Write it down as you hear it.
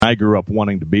I grew up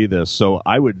wanting to be this. So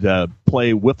I would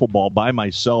play wiffle ball by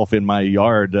myself in my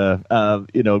yard,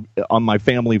 on my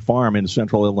family farm in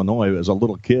central Illinois as a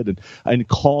little kid, and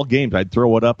call games. I'd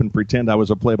throw it up and pretend I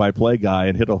was a play-by-play guy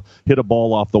and hit a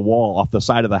ball off the wall, off the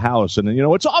side of the house, and then,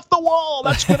 it's off the wall.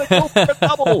 That's going to go for a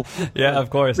double. Yeah, of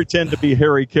course. Pretend to be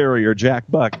Harry Carey or Jack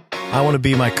Buck. I want to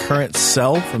be my current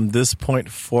self from this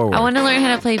point forward. I want to learn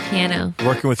how to play piano.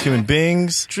 Working with human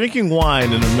beings, drinking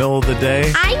wine in the middle of the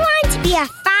day. I want to be a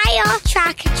fire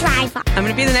truck driver. I'm going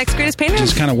to be the next greatest painter.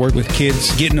 Just kind of work with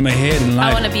kids, getting them ahead in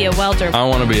life. I want to be a welder. I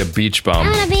want to be a beach bum. I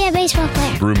want to be a baseball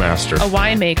player. Brewmaster. A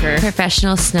winemaker.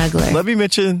 Professional snuggler. Let me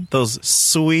mention those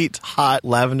sweet, hot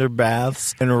lavender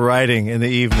baths and writing in the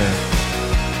evening.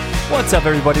 What's up,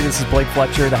 everybody? This is Blake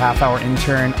Fletcher, the half-hour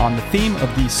intern, on the theme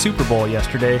of the Super Bowl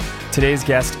yesterday. Today's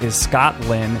guest is Scott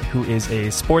Lynn, who is a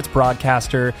sports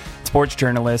broadcaster, sports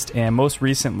journalist, and most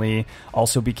recently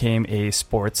also became a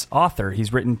sports author.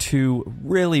 He's written 2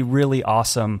 really, really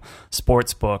awesome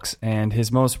sports books, and his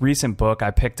most recent book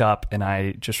I picked up and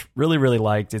I just really, really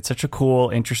liked. It's such a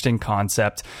cool, interesting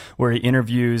concept where he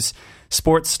interviews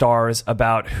sports stars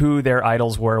about who their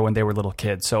idols were when they were little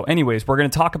kids. So anyways, we're going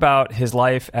to talk about his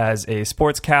life as a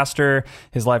sportscaster,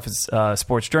 his life as a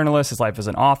sports journalist, his life as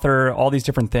an author, all these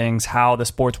different things, how the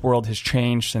sports world has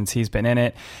changed since he's been in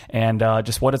it, and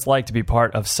just what it's like to be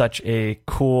part of such a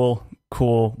cool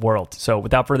world. So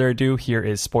without further ado, here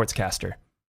is Sportscaster.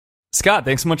 Scott,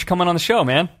 thanks so much for coming on the show,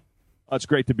 man. Oh, it's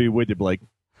great to be with you, Blake.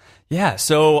 Yeah,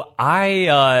 so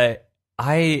I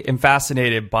am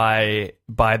fascinated by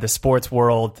the sports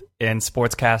world and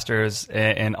sportscasters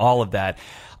and all of that.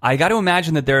 I got to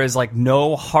imagine that there is like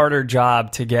no harder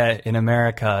job to get in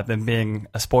America than being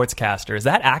a sportscaster. Is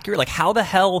that accurate? Like, how the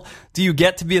hell do you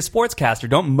get to be a sportscaster?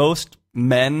 Don't most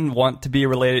men want to be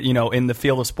related, in the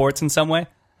field of sports in some way?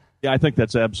 Yeah, I think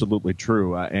that's absolutely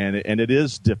true, and it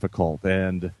is difficult,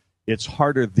 and it's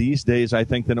harder these days, I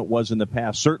think, than it was in the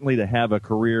past. Certainly to have a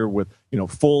career with,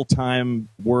 full-time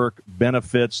work,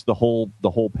 benefits, the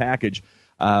whole package.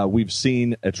 We've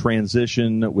seen a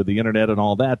transition with the internet and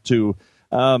all that to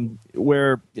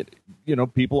where,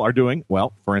 people are doing,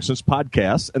 well, for instance,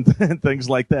 podcasts and things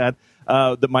like that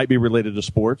that might be related to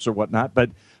sports or whatnot. But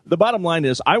the bottom line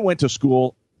is I went to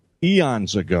school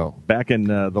eons ago, back in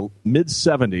the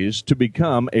mid-'70s, to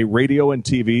become a radio and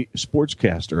TV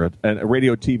sportscaster, a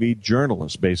radio TV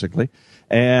journalist, basically.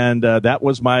 And that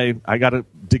was I got a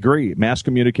degree, mass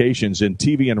communications in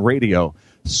TV and radio.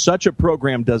 Such a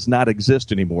program does not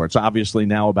exist anymore. It's obviously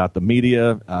now about the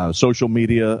media, social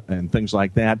media, and things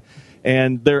like that.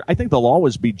 And I think there'll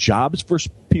always be jobs for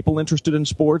people interested in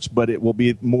sports, but it will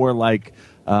be more like,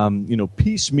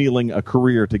 piecemealing a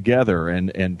career together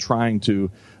and trying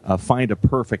to find a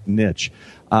perfect niche.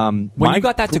 When you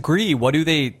got that degree, what do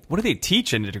they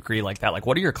teach in a degree like that? Like,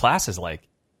 what are your classes like?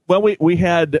 Well, we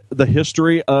had the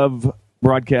history of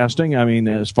broadcasting. I mean,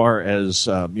 as far as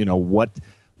how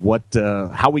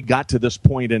we got to this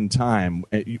point in time.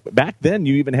 Back then,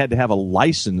 you even had to have a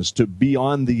license to be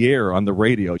on the air on the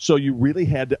radio. So you really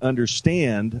had to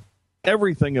understand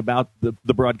everything about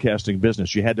the broadcasting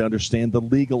business. You had to understand the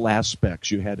legal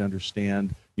aspects. You had to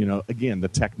understand, again, the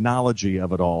technology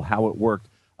of it all, how it worked.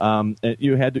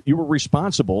 You were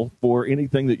responsible for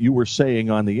anything that you were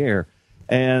saying on the air.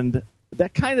 And they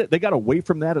got away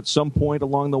from that at some point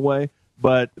along the way.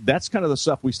 But that's kind of the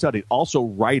stuff we studied. Also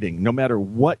writing, no matter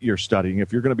what you're studying,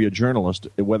 if you're going to be a journalist,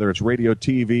 whether it's radio,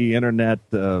 TV, internet,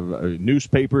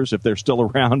 newspapers, if they're still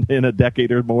around in a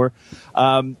decade or more,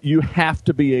 you have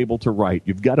to be able to write.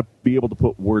 You've got to be able to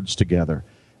put words together.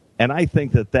 And I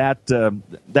think that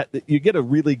you get a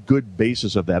really good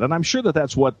basis of that. And I'm sure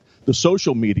that's what the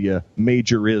social media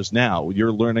major is now.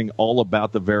 You're learning all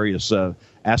about the various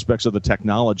aspects of the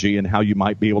technology and how you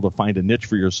might be able to find a niche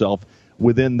for yourself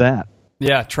within that.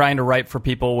 Yeah, trying to write for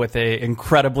people with a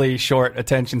incredibly short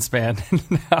attention span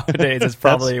nowadays is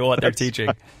probably what they're teaching.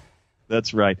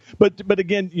 That's right. But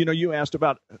again, you asked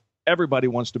about everybody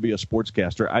wants to be a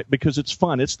sportscaster because it's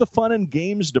fun. It's the fun and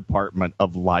games department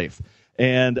of life.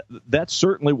 And that's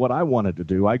certainly what I wanted to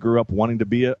do. I grew up wanting to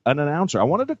be an announcer. I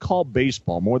wanted to call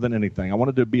baseball more than anything. I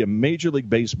wanted to be a Major League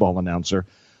Baseball announcer.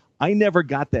 I never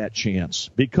got that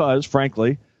chance because,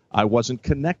 frankly, I wasn't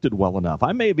connected well enough.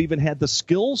 I may have even had the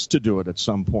skills to do it at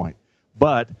some point,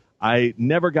 but I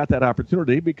never got that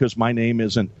opportunity because my name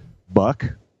isn't Buck,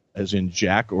 as in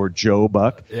Jack or Joe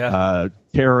Buck. Yeah.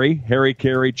 Harry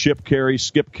Carey, Chip Carey,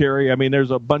 Skip Carey. I mean,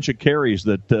 there's a bunch of Careys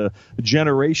that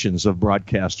generations of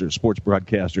broadcasters, sports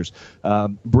broadcasters,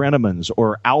 Brennemans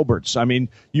or Alberts. I mean,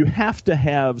 you have to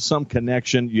have some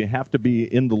connection. You have to be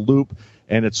in the loop,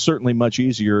 and it's certainly much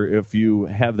easier if you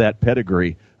have that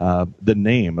pedigree, the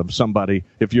name of somebody.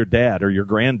 If your dad or your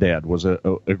granddad was a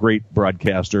great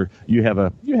broadcaster, you have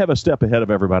a step ahead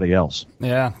of everybody else.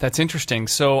 Yeah, that's interesting.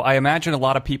 So I imagine a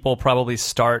lot of people probably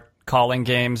start calling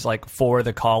games like for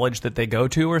the college that they go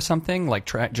to or something, like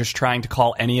just trying to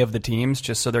call any of the teams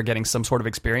just so they're getting some sort of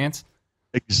experience.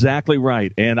 Exactly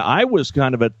right. And I was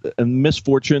kind of a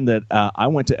misfortune that I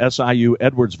went to SIU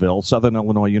Edwardsville, Southern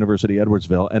Illinois University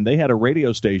Edwardsville, and they had a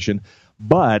radio station,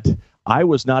 but I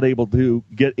was not able to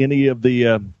get any of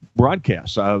the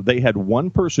broadcasts. They had one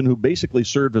person who basically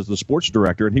served as the sports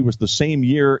director, and he was the same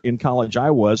year in college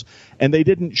I was, and they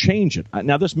didn't change it.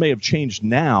 Now, this may have changed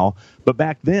now, but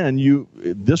back then,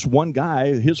 this one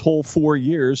guy, his whole 4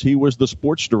 years, he was the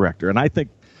sports director. And I think,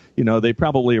 they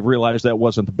probably have realized that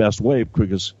wasn't the best way,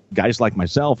 because guys like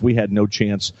myself, we had no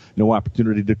chance, no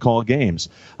opportunity to call games.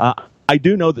 I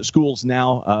do know that schools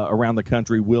now around the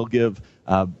country will give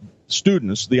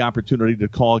students the opportunity to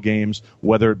call games,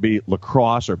 whether it be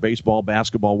lacrosse or baseball,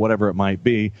 basketball, whatever it might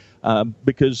be,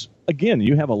 because, again,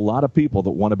 you have a lot of people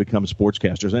that want to become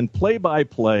sportscasters. And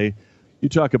play-by-play, you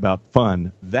talk about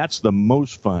fun, that's the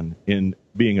most fun in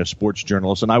being a sports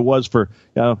journalist. And I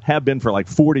have been for like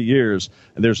 40 years,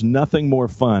 and there's nothing more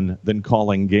fun than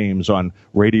calling games on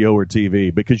radio or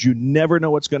TV, because you never know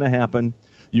what's going to happen.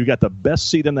 You got the best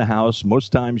seat in the house.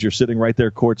 Most times you're sitting right there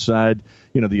courtside.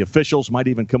 The officials might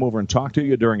even come over and talk to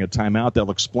you during a timeout.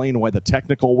 They'll explain why the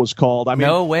technical was called. I mean,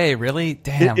 no way, really?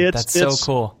 Damn, that's so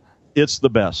cool. It's the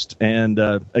best. And,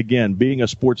 again, being a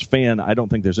sports fan, I don't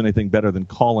think there's anything better than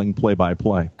calling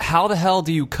play-by-play. How the hell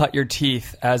do you cut your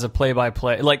teeth as a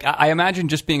play-by-play? Like, I imagine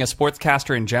just being a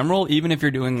sportscaster in general, even if you're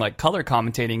doing, like, color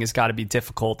commentating, has got to be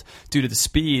difficult due to the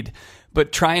speed.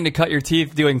 But trying to cut your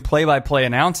teeth doing play-by-play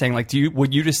announcing, like,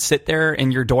 would you just sit there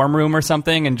in your dorm room or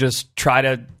something and just try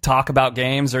to talk about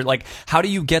games? Or, like, how do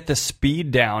you get the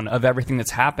speed down of everything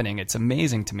that's happening? It's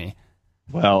amazing to me.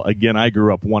 Well, again, I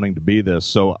grew up wanting to be this,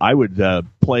 so I would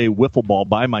play wiffle ball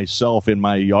by myself in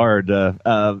my yard,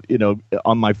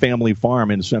 on my family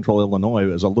farm in central Illinois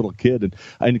as a little kid,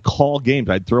 and call games.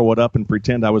 I'd throw it up and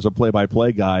pretend I was a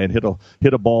play-by-play guy and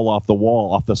hit a ball off the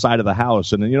wall, off the side of the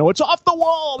house, and it's off the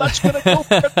wall. That's going to go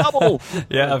for a double.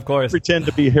 Yeah, of course. Pretend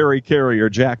to be Harry Carey or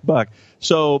Jack Buck.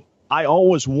 So I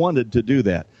always wanted to do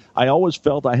that. I always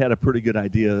felt I had a pretty good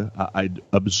idea. I'd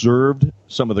observed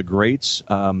some of the greats.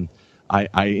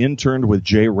 I interned with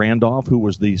Jay Randolph, who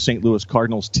was the St. Louis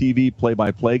Cardinals TV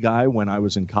play-by-play guy when I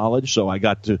was in college. So I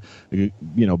got to,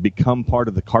 become part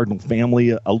of the Cardinal family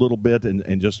a little bit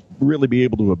and just really be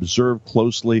able to observe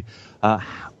closely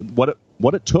what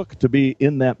it took to be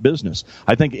in that business.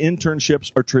 I think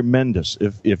internships are tremendous.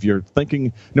 If you're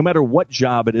thinking, no matter what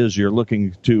job it is you're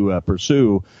looking to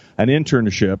pursue, an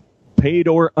internship, paid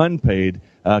or unpaid,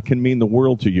 can mean the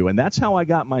world to you. And that's how I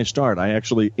got my start. I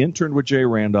actually interned with Jay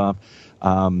Randolph.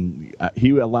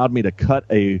 He allowed me to cut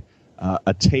a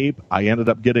tape. I ended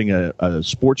up getting a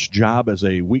sports job as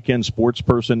a weekend sports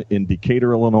person in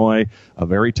Decatur, Illinois, a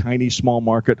very tiny, small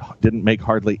market. Didn't make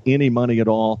hardly any money at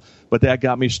all, but that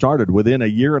got me started. Within a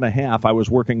year and a half, I was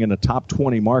working in a top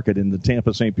 20 market in the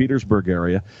Tampa, St. Petersburg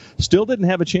area. Still didn't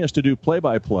have a chance to do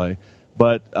play-by-play,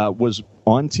 but was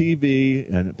on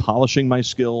TV and polishing my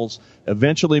skills.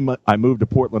 Eventually, I moved to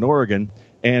Portland, Oregon,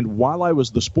 and while I was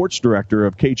the sports director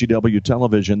of KGW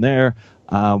Television there,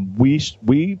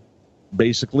 we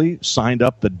basically signed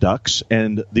up the Ducks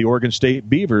and the Oregon State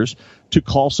Beavers to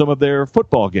call some of their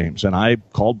football games, and I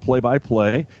called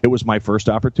play-by-play. It was my first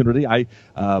opportunity.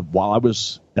 While I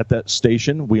was at that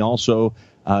station, we also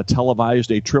televised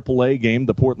a AAA game.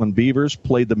 The Portland Beavers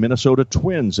played the Minnesota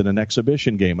Twins in an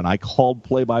exhibition game, and I called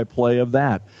play-by-play of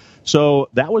that. So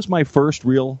that was my first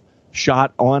real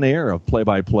shot on air of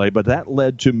play-by-play, but that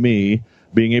led to me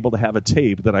being able to have a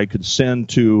tape that I could send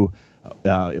to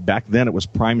back then it was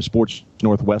Prime Sports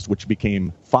Northwest, which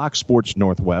became Fox Sports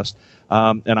Northwest,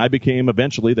 and I became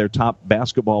eventually their top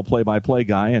basketball play-by-play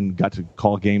guy and got to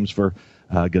call games for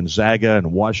Gonzaga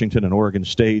and Washington and Oregon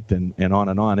State and on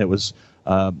and on. It was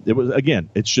again,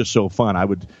 it's just so fun.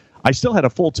 I still had a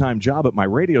full-time job at my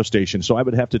radio station, so I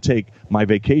would have to take my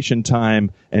vacation time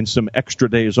and some extra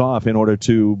days off in order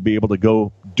to be able to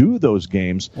go do those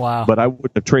games. Wow. But I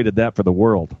wouldn't have traded that for the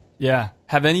world. Yeah.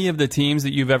 Have any of the teams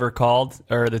that you've ever called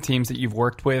or the teams that you've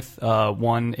worked with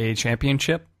won a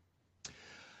championship?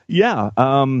 Yeah,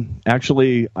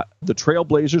 actually, the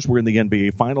Trailblazers were in the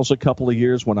NBA Finals a couple of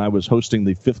years when I was hosting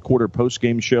the fifth quarter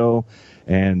postgame show,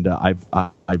 and I've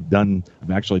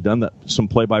actually done some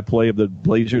play-by-play of the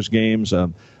Blazers games.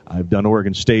 I've done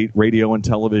Oregon State radio and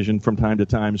television from time to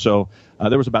time. So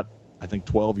there was about, I think,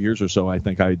 12 years or so. I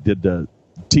think I did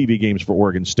TV games for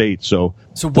Oregon State. So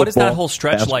what is that whole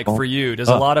stretch basketball, like for you? Does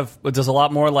a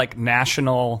lot more like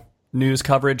national news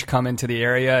coverage come into the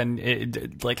area,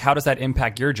 and how does that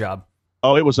impact your job?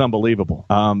 Oh, it was unbelievable.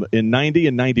 In 90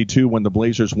 and 92, when the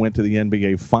Blazers went to the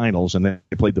NBA Finals, and they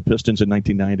played the Pistons in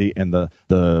 1990 and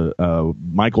the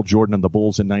Michael Jordan and the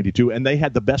Bulls in 92, and they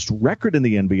had the best record in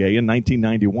the NBA in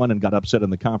 1991 and got upset in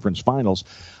the conference finals.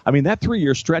 I mean, that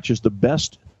 3-year stretch is the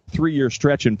best 3-year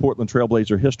stretch in Portland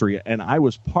Trailblazer history, and I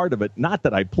was part of it. Not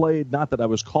that I played, not that I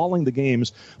was calling the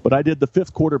games, but I did the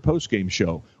fifth quarter postgame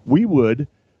show. We would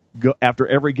go, after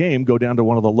every game, go down to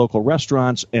one of the local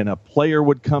restaurants, and a player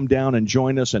would come down and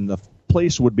join us, and the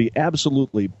place would be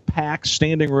absolutely packed,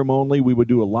 standing room only. We would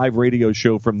do a live radio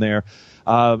show from there.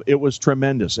 It was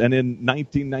tremendous. And in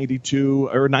 1992,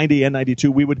 or 90 and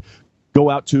 92, we would go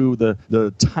out to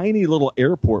the tiny little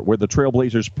airport where the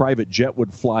Trailblazers private jet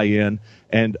would fly in,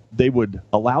 and they would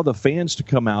allow the fans to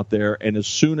come out there, and as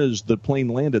soon as the plane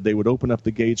landed, they would open up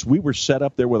the gates. We were set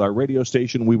up there with our radio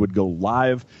station. We would go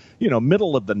live,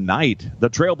 middle of the night. The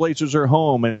Trailblazers are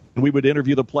home, and we would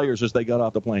interview the players as they got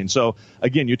off the plane. So,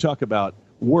 again, you talk about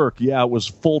work. Yeah, it was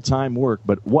full-time work,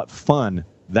 but what fun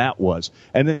that was.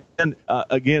 And then,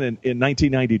 again, in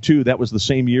 1992, that was the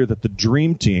same year that the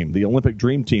Dream Team, the Olympic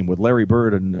Dream Team with Larry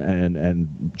Bird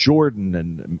and Jordan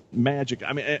and Magic,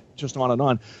 I mean, just on and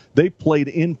on, they played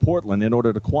in Portland in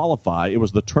order to qualify. It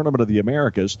was the Tournament of the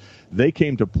Americas. They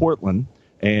came to Portland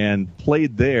and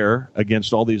played there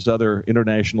against all these other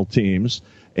international teams.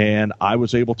 And I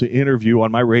was able to interview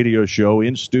on my radio show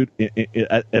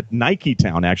at Nike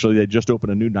Town. Actually, they just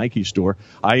opened a new Nike store.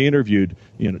 I interviewed,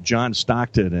 John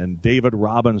Stockton and David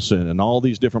Robinson and all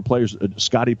these different players.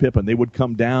 Scottie Pippen. They would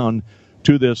come down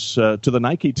to the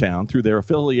Nike Town through their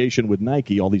affiliation with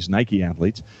Nike. All these Nike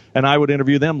athletes, and I would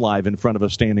interview them live in front of a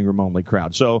standing room only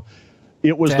crowd. So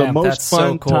it was the most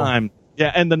fun time.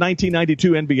 Yeah, and the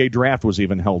 1992 NBA draft was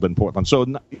even held in Portland. So,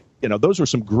 those were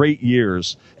some great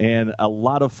years and a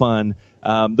lot of fun.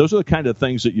 Those are the kind of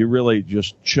things that you really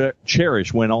just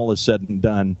cherish when all is said and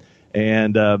done.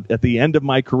 And at the end of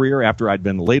my career, after I'd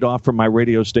been laid off from my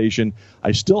radio station,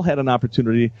 I still had an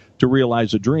opportunity to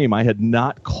realize a dream. I had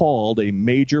not called a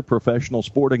major professional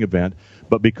sporting event,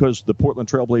 but because the Portland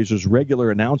Trailblazers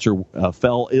regular announcer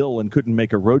fell ill and couldn't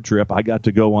make a road trip, I got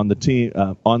to go on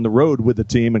the road with the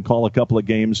team and call a couple of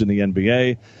games in the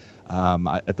NBA.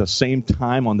 At the same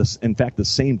time,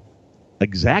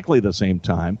 exactly the same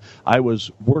time, I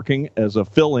was working as a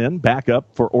fill-in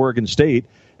backup for Oregon State,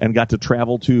 and got to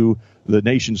travel to the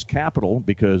nation's capital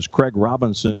because Craig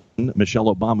Robinson, Michelle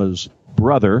Obama's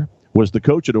brother, was the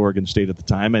coach at Oregon State at the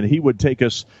time, and he would take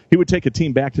a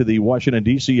team back to the Washington,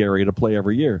 D.C. area to play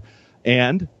every year.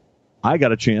 And I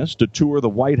got a chance to tour the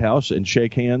White House and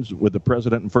shake hands with the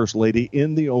president and first lady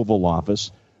in the Oval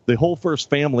Office. The whole first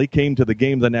family came to the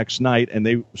game the next night, and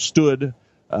they stood.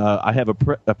 I have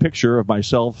a picture of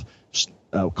myself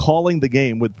calling the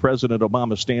game with President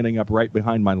Obama standing up right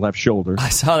behind my left shoulder. I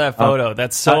saw that photo.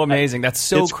 That's so amazing. That's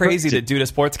so crazy to do to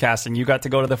sportscasting. You got to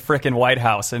go to the frickin' White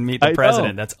House and meet the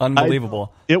president. That's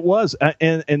unbelievable. It was.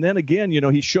 And then again,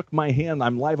 he shook my hand.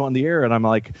 I'm live on the air, and I'm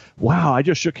like, wow, I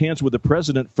just shook hands with the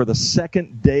president for the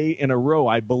second day in a row.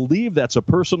 I believe that's a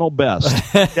personal best.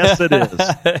 Yes, it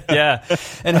is. Yeah.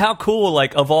 And how cool,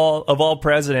 of all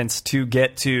presidents to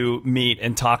get to meet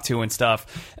and talk to and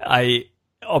stuff.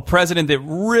 A president that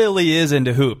really is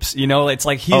into hoops, it's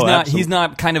like he's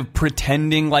not kind of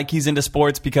pretending like he's into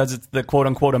sports because it's the quote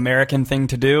unquote American thing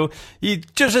to do. He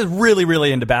just is really,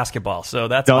 really into basketball. So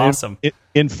that's awesome.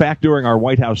 In fact, during our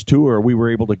White House tour, we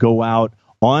were able to go out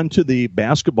onto the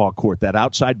basketball court, that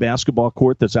outside basketball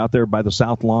court that's out there by the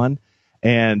South Lawn.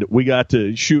 And we got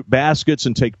to shoot baskets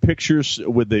and take pictures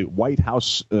with the White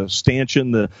House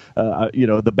stanchion.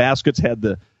 The baskets had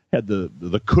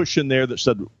the cushion there that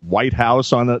said White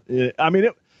House on it. I mean,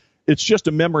 it's just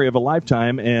a memory of a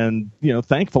lifetime. And,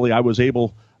 thankfully I was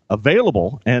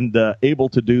available and able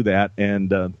to do that.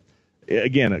 And,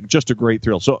 again, just a great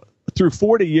thrill. So through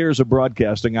 40 years of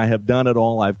broadcasting, I have done it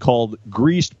all. I've called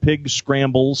greased pig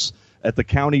scrambles at the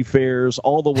county fairs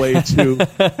all the way to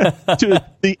to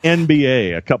the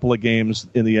NBA, a couple of games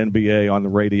in the NBA on the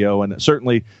radio. And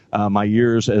certainly my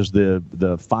years as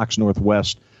the Fox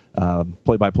Northwest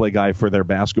play-by-play guy for their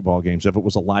basketball games. If it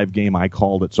was a live game, I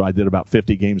called it. So I did about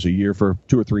 50 games a year for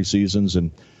 2 or 3 seasons,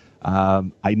 and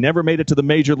I never made it to the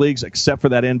major leagues except for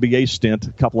that NBA stint,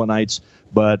 a couple of nights,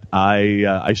 but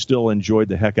I still enjoyed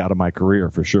the heck out of my career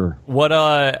for sure. What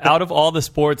out of all the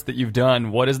sports that you've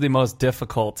done, what is the most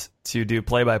difficult to do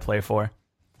play-by-play for?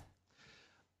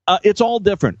 It's all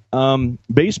different.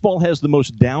 Baseball has the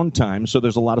most downtime, so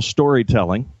there's a lot of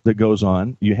storytelling that goes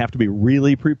on. You have to be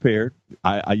really prepared.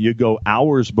 You go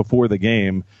hours before the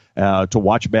game to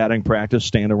watch batting practice,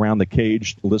 stand around the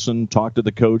cage, listen, talk to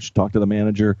the coach, talk to the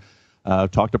manager,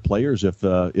 talk to players if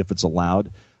it's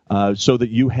allowed, so that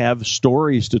you have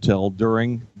stories to tell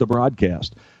during the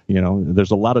broadcast.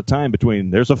 There's a lot of time between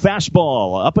there's a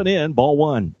fastball up and in, ball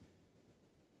one,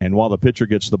 and while the pitcher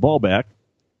gets the ball back,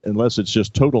 unless it's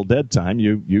just total dead time,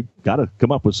 you got to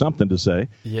come up with something to say.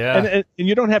 Yeah. And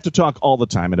you don't have to talk all the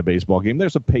time in a baseball game.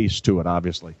 There's a pace to it,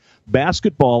 obviously.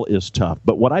 Basketball is tough.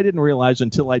 But what I didn't realize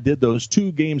until I did those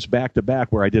 2 games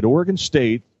back-to-back where I did Oregon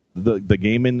State, the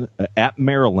game at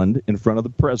Maryland in front of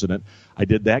the president, I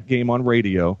did that game on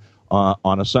radio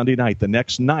on a Sunday night. The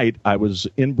next night, I was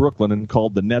in Brooklyn and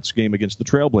called the Nets game against the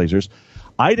Trailblazers.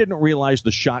 I didn't realize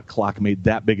the shot clock made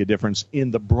that big a difference in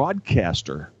the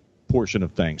broadcaster portion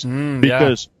of things,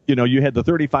 because you had the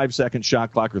 35-second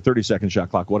shot clock or 30-second shot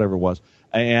clock, whatever it was,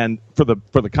 and for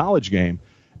the college game,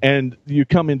 and you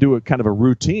come into a kind of a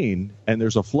routine and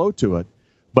there's a flow to it.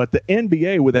 But the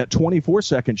NBA with that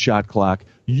 24-second shot clock,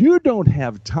 you don't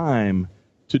have time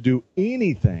to do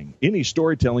anything, any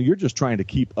storytelling. You're just trying to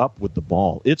keep up with the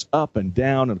ball. It's up and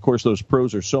down, and of course those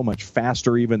pros are so much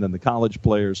faster even than the college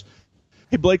players.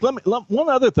 Hey, Blake, one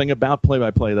other thing about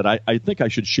play-by-play that I think I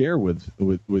should share with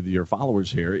your followers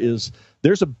here is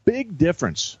there's a big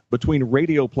difference between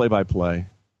radio play-by-play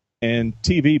and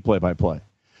TV play-by-play.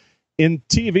 In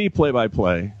TV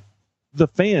play-by-play, the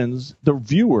fans, the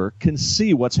viewer, can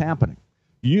see what's happening.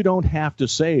 You don't have to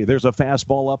say there's a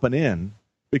fastball up and in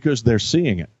because they're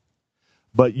seeing it.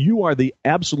 But you are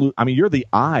you're the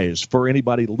eyes for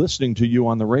anybody listening to you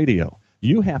on the radio.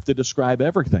 You have to describe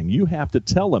everything. You have to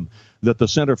tell them that the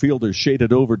center fielder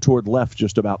shaded over toward left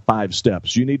just about 5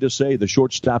 steps. You need to say the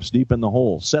shortstop's deep in the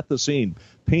hole. Set the scene.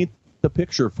 Paint the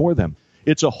picture for them.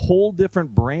 It's a whole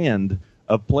different brand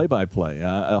of play-by-play,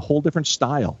 a whole different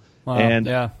style. Wow, and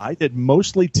I did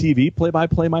mostly TV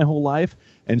play-by-play my whole life.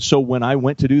 And so when I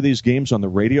went to do these games on the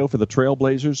radio for the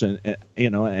Trailblazers,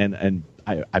 and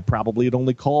I probably had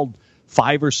only called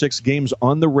 5 or 6 games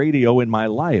on the radio in my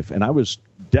life, and I was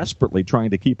desperately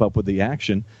trying to keep up with the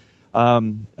action.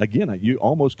 Again, you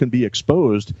almost can be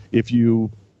exposed if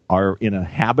you are in a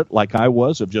habit like I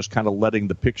was of just kind of letting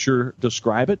the picture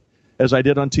describe it, as I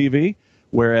did on TV,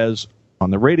 whereas on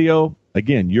the radio,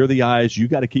 again, you're the eyes, you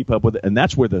got to keep up with it, and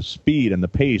that's where the speed and the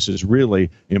pace is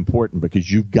really important because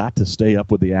you've got to stay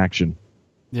up with the action.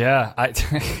 Yeah,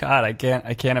 I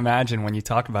can't imagine when you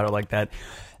talk about it like that.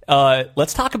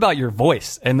 Let's talk about your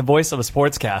voice and the voice of a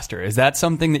sportscaster. Is that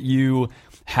something that you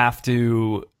have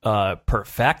to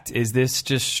perfect? Is this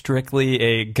just strictly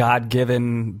a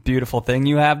God-given beautiful thing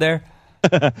you have there?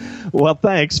 Well,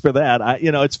 thanks for that.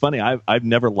 It's funny. I've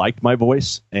never liked my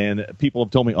voice, and people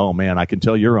have told me, "Oh man, I can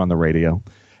tell you're on the radio."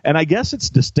 And I guess it's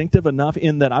distinctive enough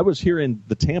in that I was here in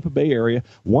the Tampa Bay area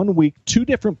one week. 2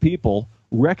 different people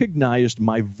recognized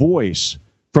my voice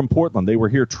from Portland. They were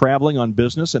here traveling on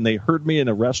business, and they heard me in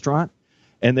a restaurant,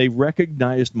 and they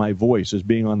recognized my voice as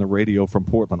being on the radio from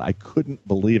Portland. I couldn't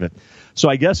believe it. So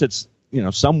I guess it's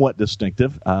somewhat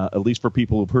distinctive, at least for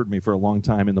people who've heard me for a long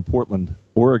time in the Portland,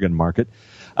 Oregon market.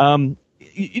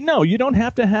 You don't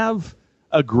have to have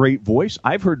a great voice.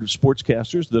 I've heard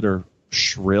sportscasters that are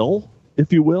shrill,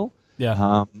 if you will.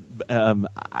 Yeah.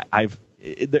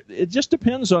 It just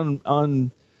depends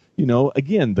on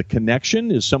again, the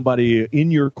connection. Is somebody in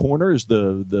your corner? Is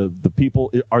the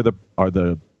people are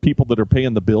the people that are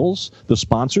paying the bills, the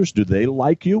sponsors? Do they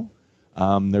like you?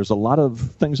 There's a lot of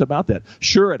things about that.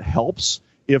 Sure, it helps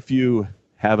if you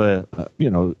have a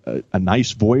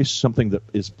nice voice, something that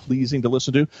is pleasing to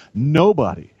listen to.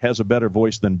 Nobody has a better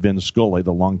voice than Vin Scully,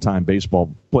 the longtime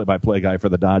baseball play-by-play guy for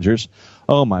the Dodgers.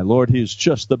 Oh my Lord, he's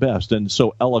just the best and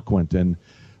so eloquent and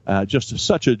just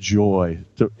such a joy.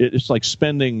 It's like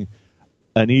spending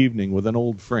an evening with an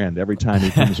old friend every time he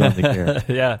comes on the air.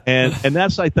 Yeah, and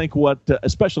that's, I think, what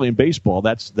especially in baseball,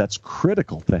 that's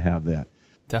critical to have that.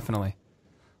 Definitely.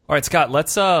 All right, Scott,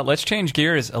 let's change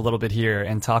gears a little bit here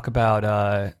and talk about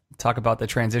the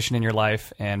transition in your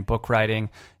life and book writing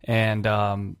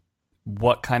and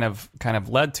what kind of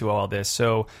led to all this.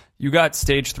 So you got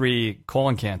stage 3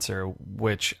 colon cancer,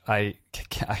 which I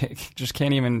just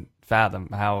can't even fathom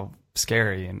how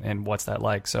scary and what's that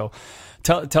like. So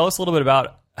tell us a little bit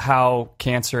about how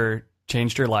cancer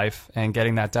changed your life and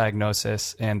getting that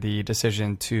diagnosis and the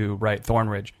decision to write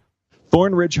Thornridge?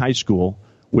 Thornridge High School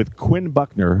with Quinn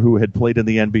Buckner, who had played in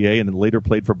the NBA and then later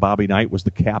played for Bobby Knight, was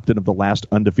the captain of the last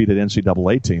undefeated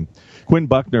NCAA team. Quinn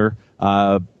Buckner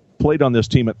played on this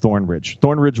team at Thornridge.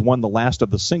 Thornridge won the last of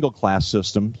the single-class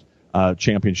system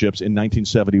championships in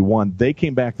 1971. They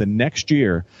came back the next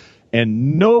year,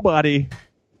 and nobody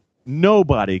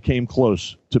came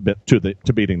close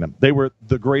to beating them. They were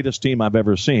the greatest team I've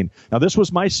ever seen. Now, this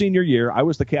was my senior year. I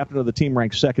was the captain of the team,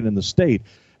 ranked second in the state,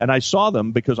 and I saw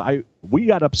them because we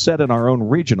got upset in our own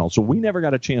regional, so we never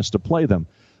got a chance to play them.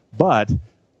 But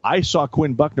I saw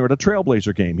Quinn Buckner at a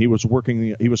Trailblazer game. He was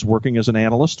working as an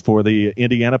analyst for the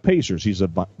Indiana Pacers. He's a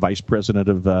vice president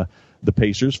of the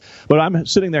Pacers. But I'm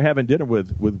sitting there having dinner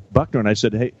with Buckner, and I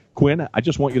said, "Hey, Quinn, I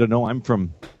just want you to know I'm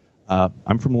from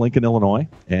Lincoln, Illinois,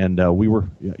 and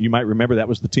you might remember that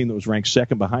was the team that was ranked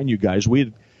second behind you guys.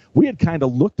 We had kind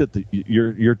of looked at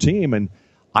your team, and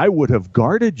I would have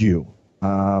guarded you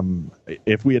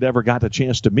if we had ever got a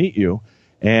chance to meet you,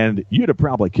 and you'd have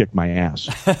probably kicked my ass."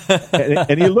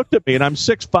 and he looked at me, and I'm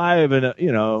 6'5",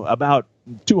 and about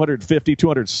 250,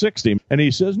 260, and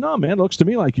he says, "No, man, it looks to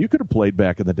me like you could have played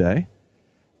back in the day."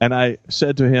 And I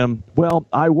said to him, "Well,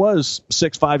 I was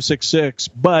 6'5", 6'6",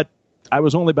 but I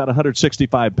was only about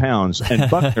 165 pounds.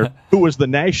 And Buckner, who was the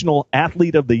National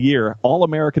Athlete of the Year,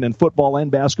 All-American in football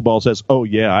and basketball, says, "Oh,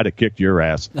 yeah, I'd have kicked your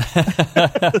ass."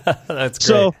 That's great.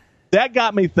 So that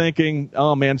got me thinking,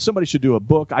 oh, man, somebody should do a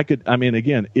book.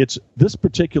 Again, it's this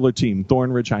particular team,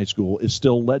 Thornridge High School, is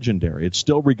still legendary. It's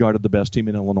still regarded the best team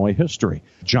in Illinois history.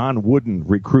 John Wooden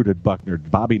recruited Buckner.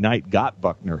 Bobby Knight got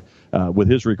Buckner with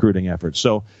his recruiting efforts.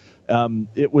 So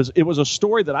it was a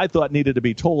story that I thought needed to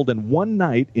be told. And one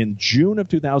night in June of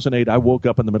 2008, I woke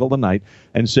up in the middle of the night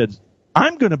and said,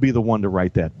 I'm going to be the one to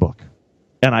write that book.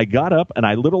 And I got up and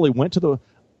I literally went to the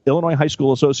Illinois High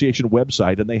School Association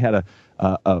website, and they had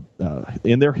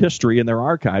in their history, in their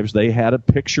archives, they had a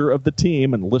picture of the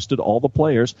team and listed all the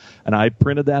players, and I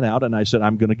printed that out, and I said,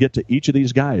 I'm going to get to each of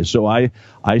these guys. So I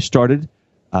started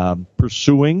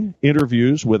pursuing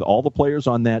interviews with all the players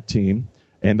on that team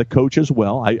and the coach as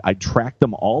well. I tracked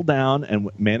them all down and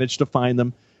managed to find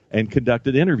them and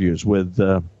conducted interviews with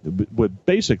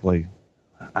basically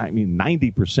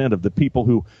 90% of the people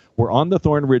who were on the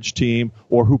Thornridge team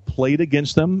or who played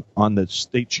against them in the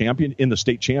state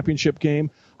championship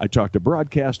game. I talked to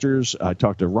broadcasters. I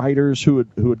talked to writers who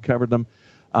had covered them.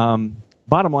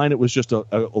 Bottom line, it was just a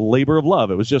labor of love.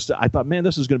 It was just, I thought, man,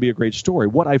 this is going to be a great story.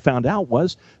 What I found out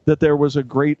was that there was a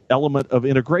great element of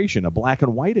integration, a black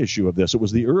and white issue of this. It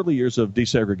was the early years of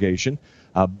desegregation.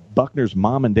 Buckner's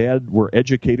mom and dad were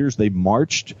educators. They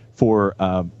marched for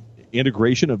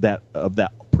integration of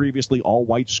that previously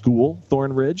all-white school,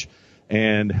 Thornridge,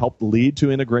 and helped lead to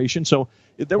integration. So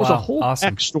there was a whole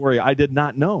backstory I did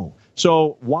not know.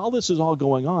 So while this is all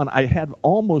going on, I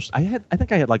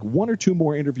think I had like one or two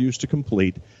more interviews to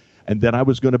complete, and then I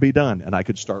was going to be done, and I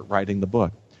could start writing the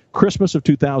book. Christmas of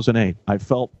 2008, I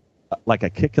felt like a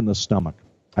kick in the stomach.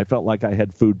 I felt like I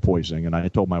had food poisoning, and I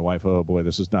told my wife, oh boy,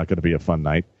 this is not going to be a fun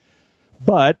night.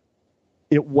 But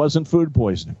it wasn't food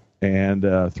poisoning.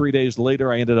 And 3 days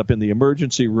later, I ended up in the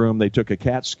emergency room. They took a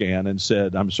CAT scan and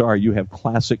said, I'm sorry, you have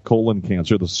classic colon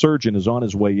cancer. The surgeon is on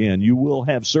his way in. You will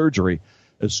have surgery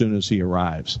as soon as he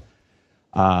arrives.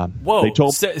 Whoa. They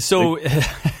told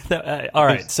all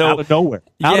right. So out of nowhere.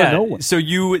 Out of nowhere. So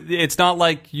it's not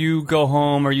like you go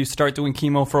home or you start doing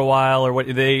chemo for a while or what.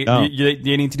 They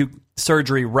need to do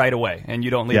surgery right away, and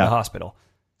you don't leave the hospital.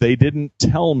 They didn't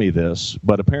tell me this,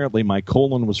 but apparently my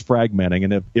colon was fragmenting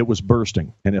and it was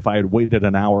bursting. And if I had waited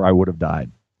an hour, I would have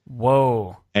died.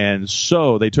 Whoa. And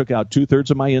so they took out 2/3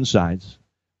 of my insides.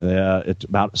 It's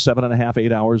about 7.5,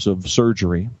 8 hours of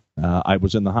surgery. I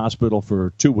was in the hospital for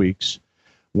 2 weeks.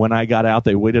 When I got out,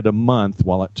 they waited a month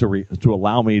to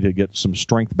allow me to get some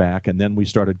strength back, and then we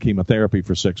started chemotherapy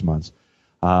for 6 months.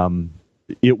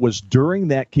 It was during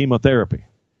that chemotherapy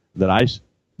that I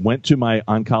went to my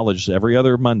oncologist every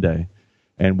other Monday,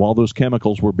 and while those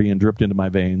chemicals were being dripped into my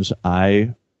veins,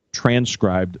 I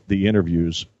transcribed the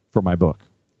interviews for my book.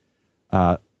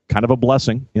 Kind of a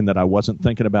blessing in that I wasn't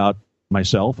thinking about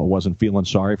myself. I wasn't feeling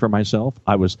sorry for myself.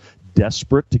 I was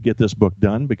desperate to get this book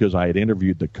done because I had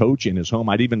interviewed the coach in his home.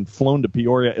 I'd even flown to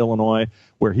Peoria, Illinois,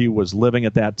 where he was living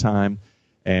at that time,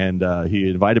 and he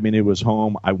invited me into his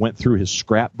home. I went through his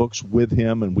scrapbooks with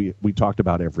him, and we talked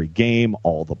about every game,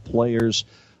 all the players.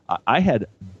 I had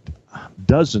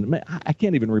dozens, I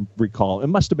can't even recall. It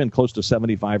must have been close to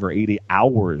 75 or 80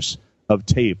 hours of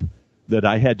tape that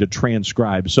I had to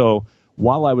transcribe. So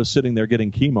while I was sitting there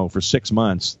getting chemo for 6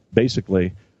 months,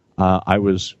 basically, I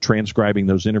was transcribing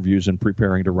those interviews and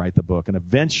preparing to write the book. And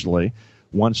eventually,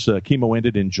 once chemo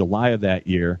ended in July of that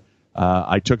year,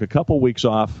 I took a couple weeks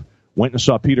off, went and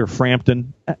saw Peter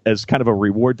Frampton as kind of a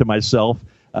reward to myself,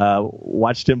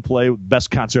 watched him play, best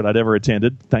concert I'd ever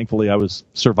attended. Thankfully, I was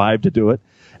survived to do it.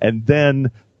 And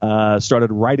then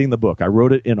started writing the book. I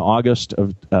wrote it in August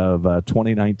of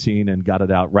 2019 and got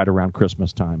it out right around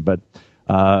Christmas time. But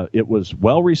it was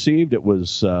well received. It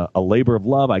was a labor of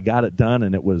love. I got it done,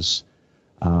 and it was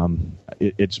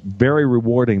it's very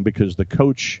rewarding because the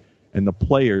coach and the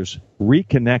players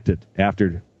reconnected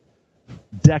after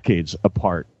decades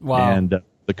apart. Wow. And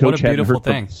the coach what a beautiful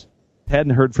thing.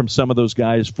 Hadn't heard from some of those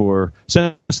guys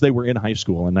since they were in high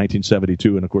school in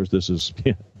 1972, and of course this is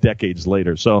decades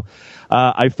later. So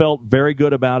I felt very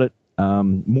good about it,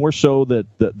 more so that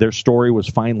their story was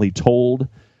finally told,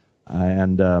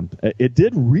 and it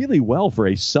did really well for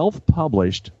a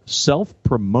self-published,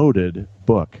 self-promoted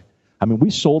book. I mean, we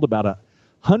sold about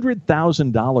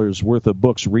 $100,000 worth of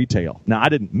books retail. Now, I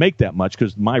didn't make that much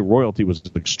because my royalty was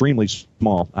extremely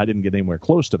small. I didn't get anywhere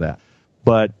close to that.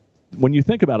 But when you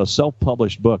think about a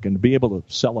self-published book and to be able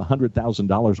to sell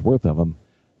 $100,000 worth of them,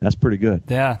 that's pretty good.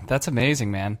 Yeah, that's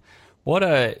amazing, man. What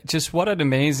an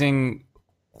amazing,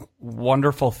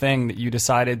 wonderful thing that you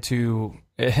decided to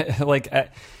like.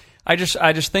 I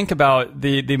just think about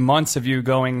the months of you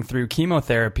going through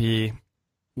chemotherapy,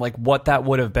 like what that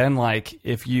would have been like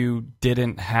if you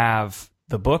didn't have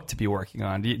the book to be working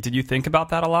on. Did you think about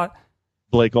that a lot?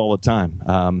 Blake, all the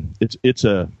time.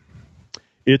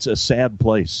 It's a sad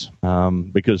place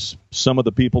because some of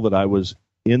the people that I was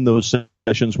in those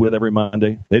sessions with every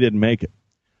Monday, they didn't make it.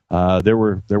 There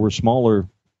were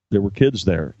kids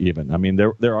there even. I mean,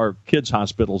 there are kids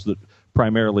hospitals that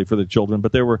primarily for the children,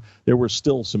 but there were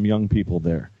still some young people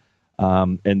there,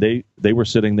 and they were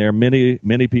sitting there.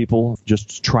 Many people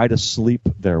just try to sleep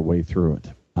their way through it.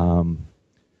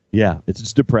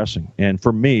 It's depressing, and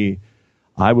for me,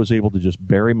 I was able to just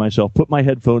bury myself, put my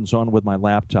headphones on with my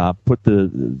laptop, put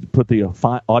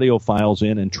the audio files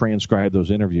in, and transcribe those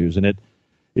interviews. And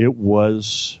it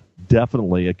was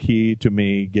definitely a key to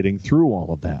me getting through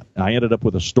all of that. I ended up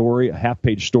with a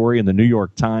half-page story in the New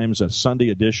York Times, a Sunday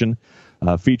edition,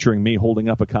 featuring me holding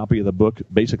up a copy of the book,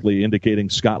 basically indicating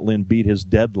Scott Lynn beat his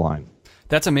deadline.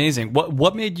 That's amazing.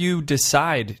 What made you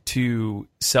decide to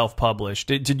self-publish?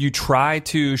 Did you try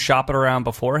to shop it around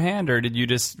beforehand, or did you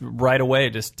just right away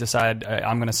just decide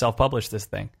I'm going to self-publish this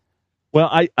thing? Well,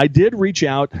 I did reach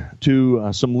out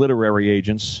to some literary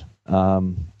agents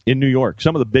in New York.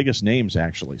 Some of the biggest names,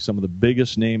 actually. Some of the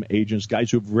biggest name agents,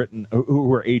 guys who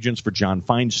were agents for John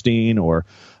Feinstein or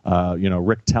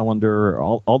Rick Tellender,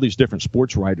 all these different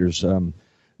sports writers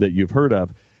that you've heard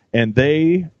of. And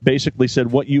they basically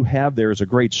said, what you have there is a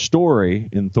great story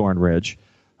in Thornridge,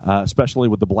 especially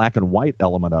with the black and white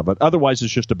element of it. Otherwise,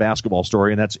 it's just a basketball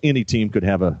story, and that's any team could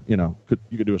have you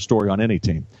could do a story on any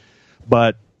team.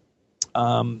 But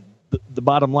the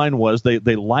bottom line was they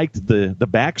liked the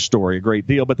backstory a great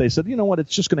deal, but they said, you know what,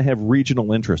 it's just going to have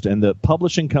regional interest. And the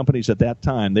publishing companies at that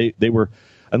time, they were,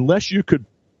 unless you could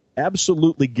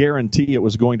absolutely guarantee it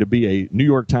was going to be a New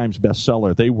York Times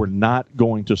bestseller, they were not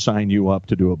going to sign you up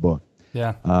to do a book.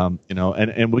 Yeah.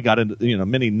 And we got into,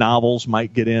 many novels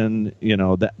might get in,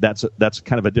 that's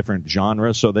kind of a different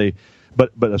genre. So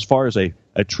but as far as a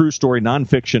true story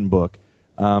nonfiction book,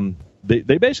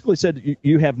 they basically said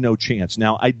you have no chance.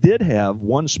 Now, I did have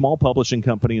one small publishing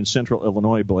company in Central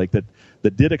Illinois, Blake,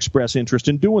 that did express interest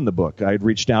in doing the book. I had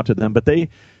reached out to them, but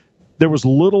there was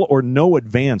little or no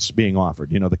advance being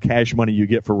offered. The cash money you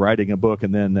get for writing a book,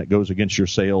 and then that goes against your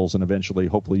sales, and eventually,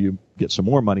 hopefully, you get some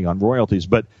more money on royalties.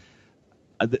 But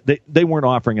they weren't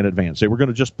offering an advance. They were going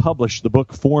to just publish the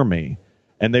book for me,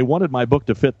 and they wanted my book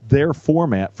to fit their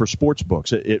format for sports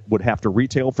books. It would have to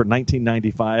retail for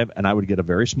 $19.95, and I would get a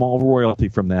very small royalty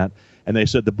from that. And they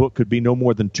said the book could be no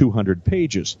more than 200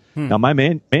 pages. Now, my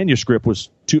manuscript was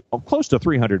close to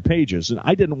 300 pages, and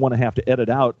I didn't want to have to edit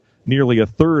out nearly a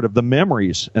third of the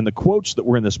memories and the quotes that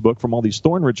were in this book from all these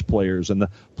Thornridge players and the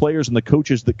players and the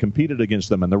coaches that competed against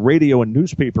them and the radio and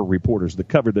newspaper reporters that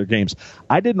covered their games.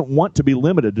 I didn't want to be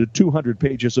limited to 200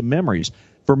 pages of memories.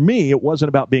 For me, it wasn't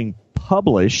about being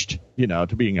published,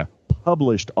 to being a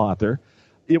published author.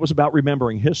 It was about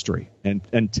remembering history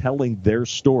and telling their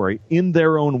story in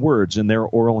their own words, in their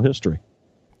oral history.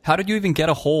 How did you even get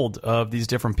a hold of these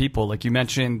different people? Like you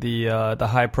mentioned the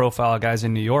high-profile guys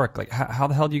in New York. Like how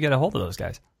the hell do you get a hold of those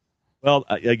guys? Well,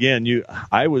 again,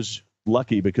 I was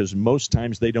lucky because most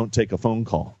times they don't take a phone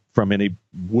call from any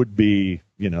would-be,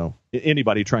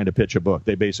 anybody trying to pitch a book.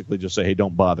 They basically just say, hey,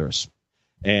 don't bother us.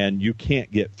 And you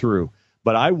can't get through.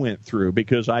 But I went through,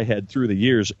 because I had through the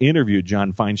years interviewed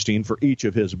John Feinstein for each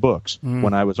of his books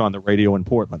when I was on the radio in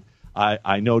Portland.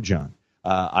 I know John.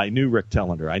 I knew Rick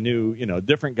Tellender. I knew,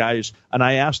 different guys. And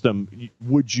I asked them,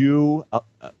 would you,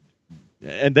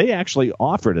 and they actually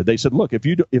offered it. They said, look, if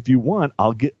you want,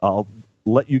 I'll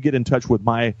let you get in touch with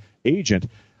my agent.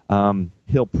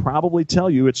 He'll probably tell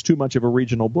you it's too much of a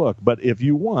regional book, but if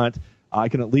you want, I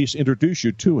can at least introduce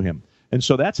you to him. And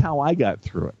so that's how I got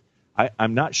through it.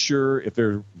 I'm not sure if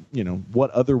there,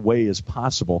 what other way is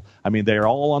possible. I mean, they're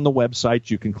all on the website.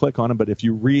 You can click on them, but if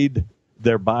you read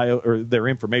their bio or their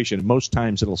information, most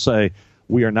times it'll say,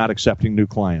 we are not accepting new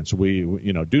clients. We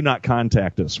do not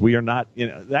contact us. We are not,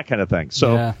 that kind of thing.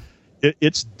 So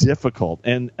it's difficult.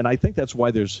 And I think that's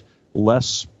why there's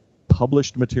less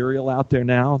published material out there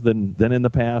now than in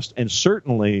the past. And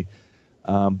certainly,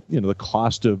 the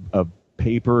cost of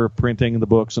paper printing the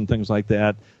books and things like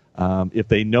that. If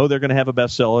they know they're going to have a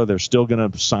bestseller, they're still going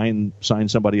to sign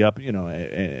somebody up,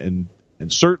 and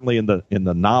certainly in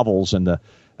the novels and the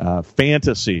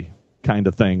fantasy kind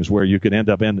of things where you could end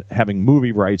up having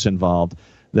movie rights involved.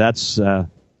 That's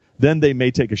then they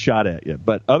may take a shot at you.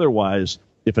 But otherwise,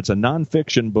 if it's a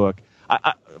nonfiction book,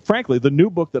 frankly, the new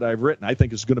book that I've written, I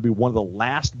think is going to be one of the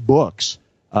last books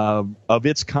of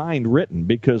its kind written,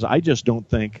 because I just don't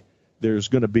think there's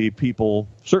going to be people,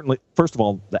 certainly, first of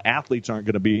all, the athletes aren't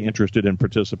going to be interested in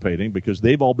participating because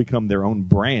they've all become their own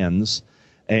brands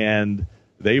and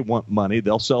they want money.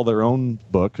 They'll sell their own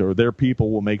book, or their people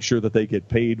will make sure that they get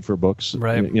paid for books,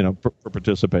 right, for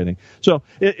participating. So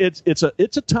it's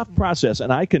a tough process,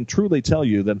 and I can truly tell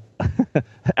you that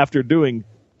after doing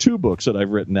 2 books that I've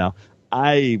written now,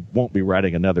 I won't be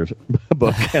writing another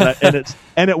book,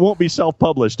 and it won't be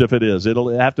self-published if it is. It'll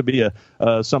have to be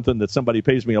something that somebody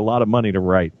pays me a lot of money to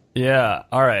write. Yeah.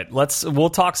 All right. We'll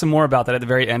talk some more about that at the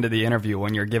very end of the interview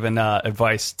when you're giving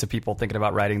advice to people thinking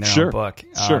about writing their own book.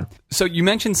 Sure. So you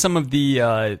mentioned some of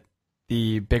the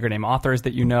bigger name authors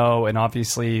that you know, and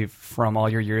obviously from all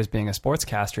your years being a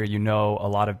sportscaster, you know a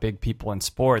lot of big people in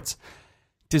sports.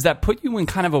 Does that put you in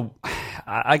kind of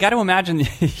I got to imagine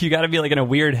you got to be like in a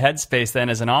weird headspace then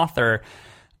as an author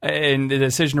in the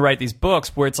decision to write these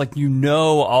books where it's like,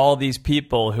 all these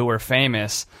people who are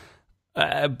famous,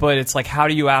 but it's like, how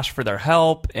do you ask for their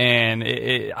help? And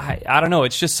I don't know.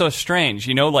 It's just so strange.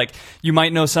 Like you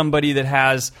might know somebody that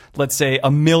has, let's say,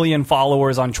 1 million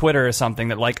followers on Twitter or something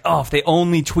that like, if they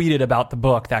only tweeted about the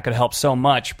book, that could help so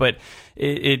much. But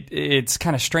it's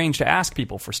kind of strange to ask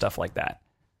people for stuff like that.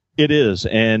 It is,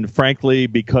 and frankly,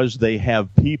 because they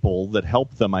have people that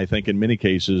help them, I think in many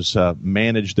cases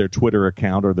manage their Twitter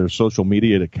account or their social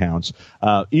media accounts.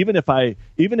 Even if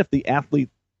the athlete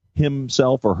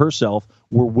himself or herself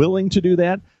were willing to do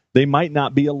that, they might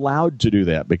not be allowed to do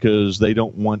that because they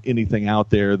don't want anything out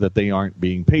there that they aren't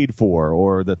being paid for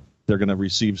or that they're going to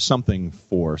receive something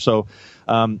for. So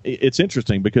it's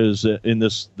interesting because in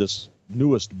this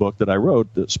newest book that I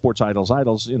wrote, the Sports Idols,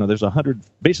 there's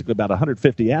basically about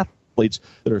 150 athletes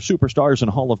that are superstars and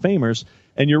Hall of Famers.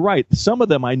 And you're right, some of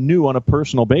them I knew on a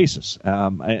personal basis.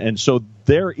 And so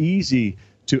they're easy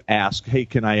to ask, hey,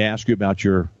 can I ask you about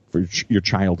your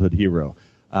childhood hero?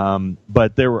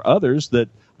 But there were others that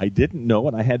I didn't know,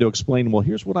 and I had to explain, well,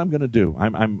 here's what I'm going to do.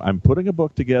 I'm putting a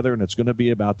book together, and it's going to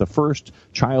be about the first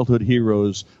childhood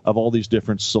heroes of all these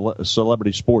different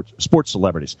celebrity sports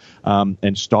celebrities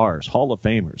and stars, Hall of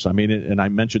Famers. I mean, and I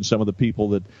mentioned some of the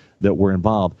people that were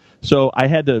involved. So I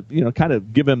had to, kind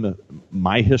of give him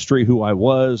my history, who I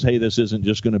was. Hey, this isn't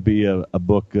just going to be a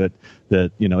book that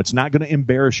it's not going to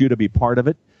embarrass you to be part of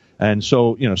it. And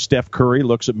so, Steph Curry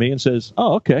looks at me and says,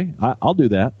 "Oh, okay, I'll do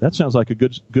that. That sounds like a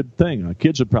good thing.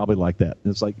 Kids would probably like that."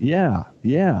 And it's like, yeah,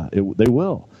 they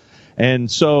will.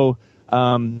 And so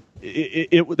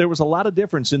there was a lot of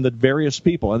difference in the various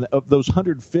people. And of those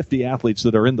 150 athletes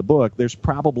that are in the book, there's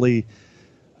probably,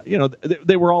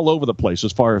 they were all over the place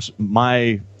as far as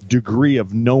my degree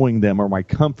of knowing them or my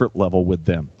comfort level with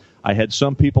them. I had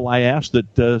some people I asked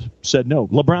that said no.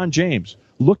 LeBron James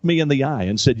looked me in the eye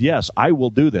and said, yes, I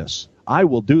will do this. I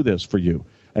will do this for you.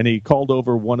 And he called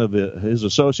over one of his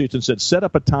associates and said, set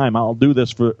up a time. I'll do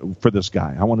this for this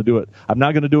guy. I want to do it. I'm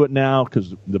not going to do it now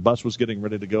because the bus was getting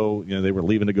ready to go. They were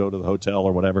leaving to go to the hotel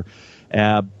or whatever.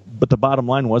 But the bottom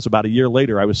line was about a year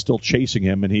later, I was still chasing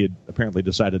him, and he had apparently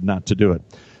decided not to do it.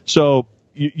 So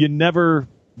you never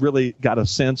really got a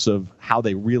sense of how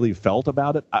they really felt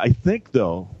about it. I think,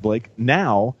 though, Blake,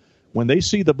 now when they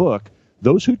see the book,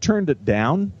 those who turned it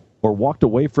down or walked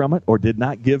away from it or did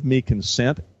not give me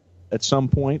consent at some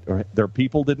point, or their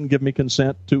people didn't give me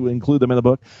consent to include them in the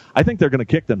book, I think they're going to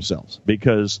kick themselves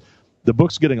because the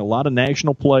book's getting a lot of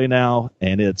national play now,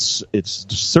 and it's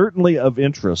certainly of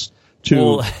interest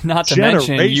to not to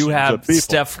mention you generations have of people.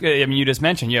 Steph. I mean, you just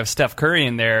mentioned you have Steph Curry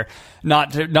in there.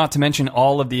 Not to mention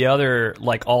all of the other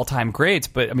like all-time greats.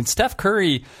 But I mean, Steph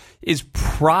Curry is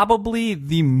probably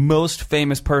the most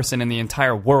famous person in the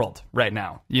entire world right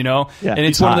now. You know, Yeah, and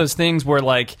it's he's one hot. of those things where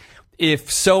like,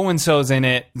 if so-and-so's in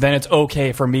it, then it's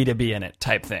okay for me to be in it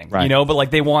type thing, Right. you know? But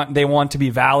like they want to be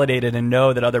validated and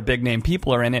know that other big name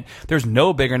people are in it. There's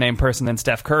no bigger name person than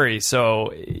Steph Curry.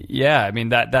 So yeah, I mean,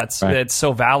 that's Right. it's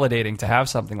so validating to have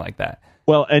something like that.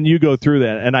 Well, and you go through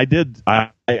that, and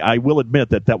I will admit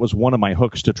that was one of my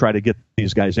hooks to try to get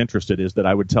these guys interested, is that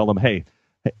I would tell them, hey,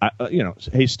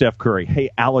 hey Steph Curry, hey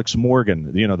Alex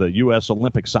Morgan, the U.S.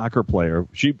 Olympic soccer player.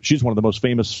 She's one of the most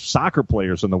famous soccer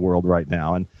players in the world right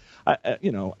now, and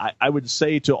I would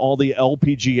say to all the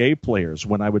LPGA players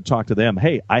when I would talk to them,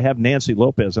 hey, I have Nancy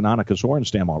Lopez and Annika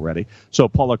Sorenstam already. So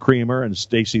Paula Creamer and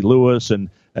Stacey Lewis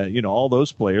and all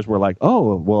those players were like,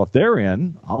 oh, well, if they're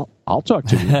in, I'll talk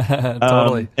to you.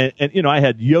 Totally. And I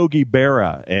had Yogi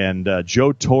Berra and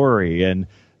Joe Torre and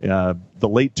the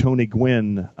late Tony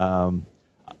Gwynn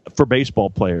for baseball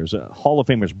players, Hall of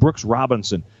Famers, Brooks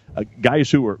Robinson,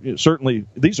 guys who are certainly,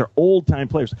 these are old-time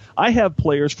players. I have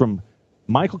players from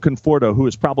Michael Conforto, who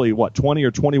is probably, 20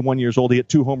 or 21 years old. He hit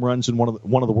 2 home runs in one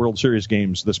of the World Series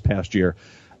games this past year.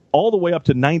 All the way up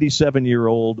to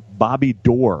 97-year-old Bobby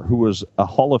Doerr, who was a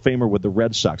Hall of Famer with the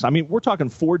Red Sox. I mean, we're talking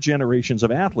 4 generations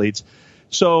of athletes.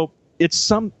 So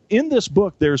in this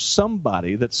book, there's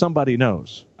somebody that somebody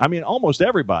knows. I mean, almost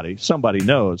everybody somebody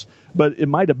knows, but it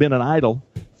might have been an idol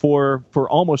for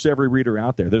almost every reader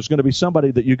out there. There's going to be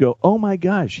somebody that you go, oh my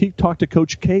gosh, he talked to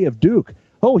Coach K of Duke.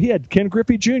 Oh, he had Ken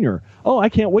Griffey Jr. Oh, I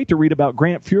can't wait to read about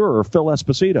Grant Fuhrer or Phil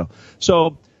Esposito.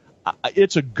 So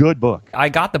it's a good book. I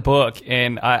got the book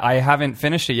and I haven't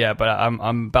finished it yet, but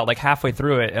I'm about like halfway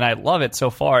through it, and I love it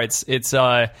so far. It's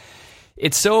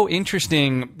so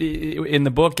interesting in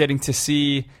the book getting to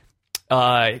see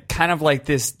kind of like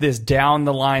this down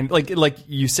the line, like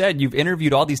you said, you've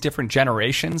interviewed all these different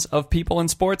generations of people in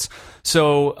sports.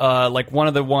 So like one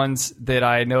of the ones that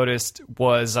I noticed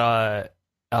was I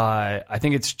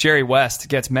think it's Jerry West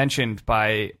gets mentioned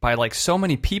by like so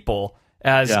many people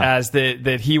as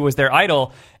that he was their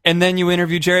idol, and then you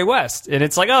interview Jerry West, and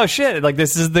it's like, oh shit, like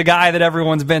this is the guy that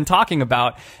everyone's been talking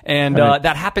about, and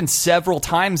that happens several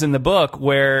times in the book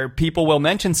where people will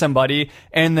mention somebody,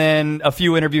 and then a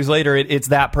few interviews later, it's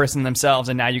that person themselves,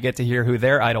 and now you get to hear who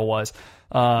their idol was.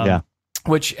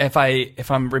 Which, if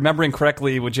I'm remembering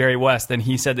correctly with Jerry West, then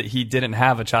he said that he didn't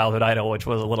have a childhood idol, which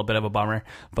was a little bit of a bummer.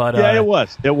 But yeah, it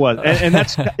was, and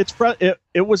that's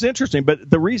it was interesting. But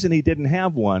the reason he didn't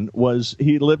have one was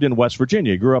he lived in West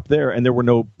Virginia, he grew up there, and there were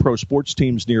no pro sports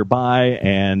teams nearby,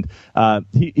 and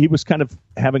he was kind of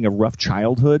having a rough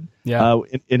childhood. Yeah.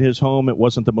 In his home, it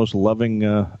wasn't the most loving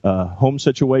home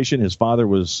situation. His father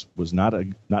was not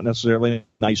necessarily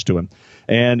nice to him,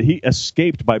 and he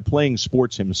escaped by playing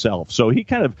sports himself. So he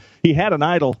had an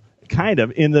idol, kind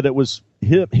of, in that it was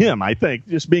him. I think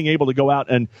just being able to go out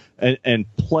and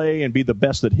play and be the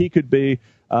best that he could be.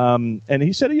 And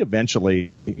he said he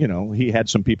eventually, he had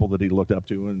some people that he looked up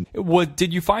to. And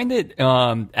did you find that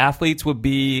athletes would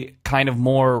be kind of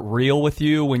more real with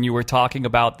you when you were talking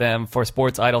about them for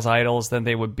sports idols than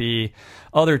they would be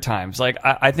other times? Like,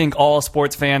 I think all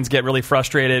sports fans get really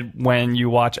frustrated when you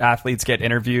watch athletes get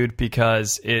interviewed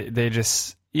because they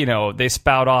just, they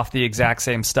spout off the exact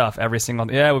same stuff every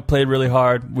single. Yeah, we played really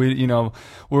hard. We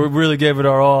really gave it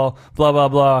our all. Blah blah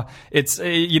blah. It's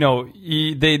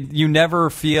you never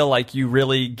feel like you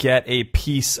really get a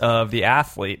piece of the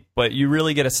athlete, but you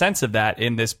really get a sense of that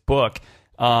in this book.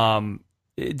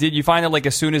 Did you find that like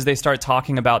as soon as they start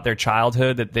talking about their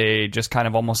childhood, that they just kind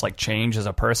of almost like change as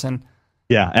a person?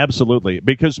 Yeah, absolutely.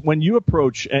 Because when you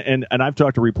approach, and I've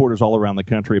talked to reporters all around the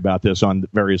country about this on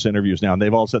various interviews now, and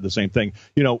they've all said the same thing.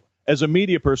 As a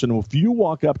media person, if you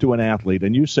walk up to an athlete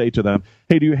and you say to them,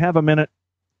 hey, do you have a minute?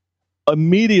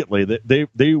 Immediately,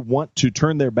 they want to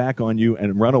turn their back on you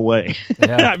and run away.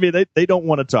 Yeah. I mean, they don't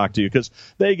want to talk to you because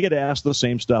they get asked the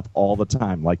same stuff all the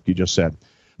time, like you just said.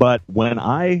 But when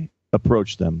I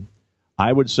approach them,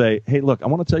 I would say, hey, look, I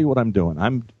want to tell you what I'm doing.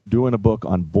 I'm doing a book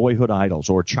on boyhood idols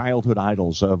or childhood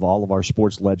idols of all of our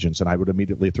sports legends. And I would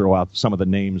immediately throw out some of the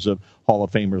names of Hall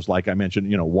of Famers, like I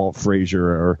mentioned, Walt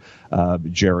Frazier or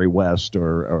Jerry West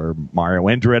or Mario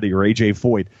Andretti or A.J.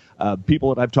 Foyt.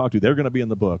 People that I've talked to, they're going to be in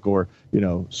the book. Or,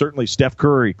 certainly Steph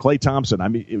Curry, Klay Thompson,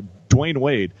 Dwayne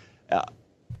Wade,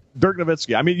 Dirk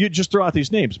Nowitzki. I mean, you just throw out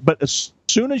these names. But as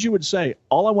soon as you would say,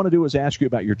 all I want to do is ask you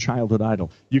about your childhood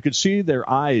idol, you could see their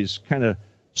eyes kind of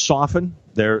soften,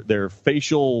 their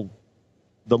facial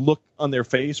the look on their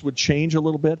face would change a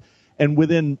little bit. And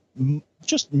within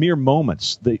just mere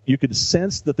moments, you could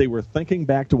sense that they were thinking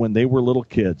back to when they were little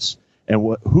kids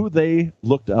and who they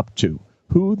looked up to,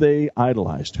 who they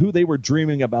idolized, who they were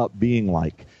dreaming about being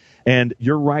like. And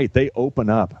you're right, they open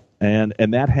up. And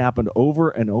that happened over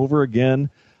and over again.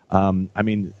 One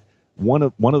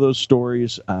of those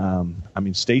stories,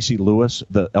 Stacey Lewis,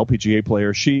 the LPGA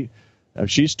player,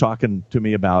 she's talking to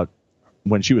me about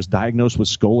when she was diagnosed with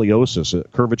scoliosis, a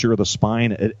curvature of the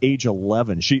spine at age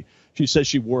 11. She says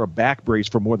she wore a back brace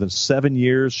for more than 7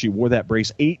 years. She wore that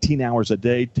brace 18 hours a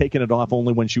day, taking it off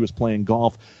only when she was playing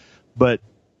golf. But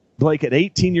Blake, at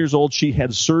 18 years old, she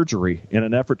had surgery in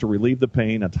an effort to relieve the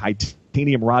pain. A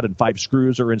titanium rod and 5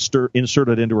 screws are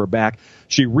inserted into her back.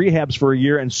 She rehabs for a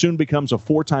year and soon becomes a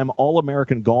 4-time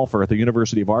All-American golfer at the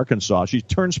University of Arkansas. She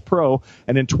turns pro,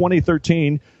 and in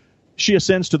 2013, she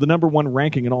ascends to the number 1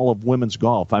 ranking in all of women's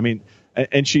golf.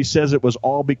 And she says it was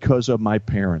all because of my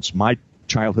parents, my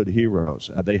childhood heroes.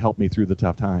 They helped me through the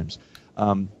tough times.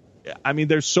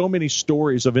 There's so many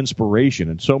stories of inspiration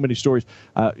and so many stories.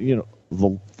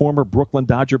 The former Brooklyn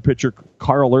Dodger pitcher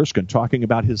Carl Erskine talking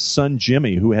about his son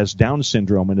Jimmy, who has Down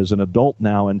syndrome and is an adult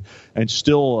now and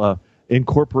still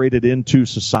incorporated into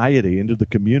society, into the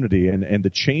community, and the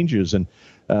changes and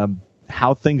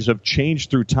how things have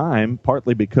changed through time,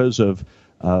 partly because of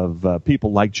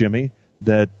people like Jimmy.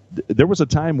 That there was a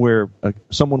time where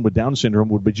someone with Down syndrome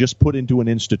would be just put into an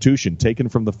institution, taken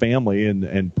from the family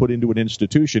and put into an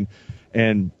institution.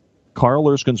 And Carl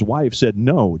Erskine's wife said,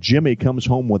 no, Jimmy comes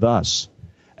home with us.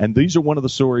 And these are one of the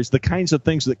stories, the kinds of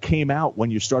things that came out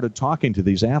when you started talking to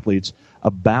these athletes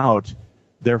about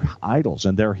their idols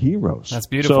and their heroes. That's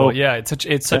beautiful.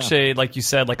 It's such a, like you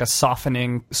said, like a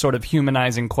softening, sort of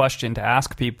humanizing question to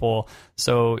ask people.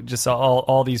 So just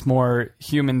all these more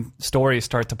human stories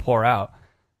start to pour out.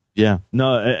 Yeah.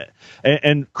 No.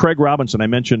 And Craig Robinson, I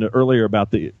mentioned earlier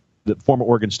about the former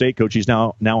Oregon State coach. He's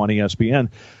now on ESPN.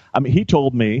 He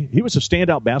told me he was a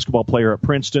standout basketball player at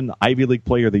Princeton, Ivy League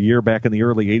Player of the Year back in the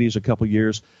early 80s, a couple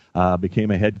years,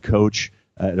 became a head coach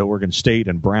at Oregon State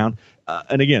and Brown.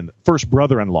 And again, first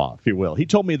brother-in-law, if you will. He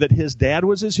told me that his dad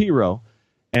was his hero,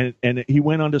 and he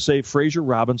went on to say Fraser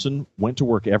Robinson went to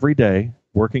work every day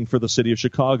working for the city of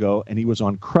Chicago, and he was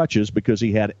on crutches because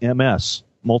he had MS,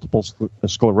 multiple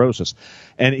sclerosis.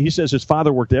 And he says his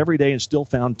father worked every day and still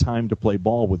found time to play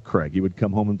ball with Craig. He would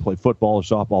come home and play football or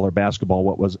softball or basketball,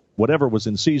 whatever was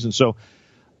in season. So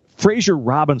Fraser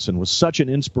Robinson was such an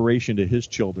inspiration to his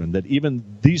children that even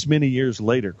these many years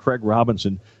later, Craig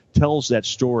Robinson tells that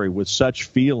story with such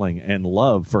feeling and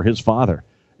love for his father.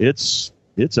 It's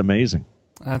amazing.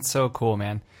 That's so cool,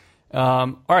 man.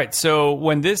 All right, so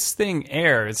when this thing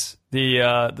airs,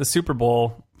 the Super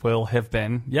Bowl will have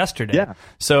been yesterday. Yeah.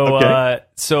 So, okay.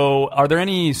 So are there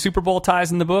any Super Bowl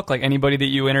ties in the book? Like anybody that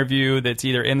you interview that's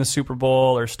either in the Super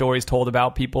Bowl or stories told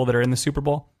about people that are in the Super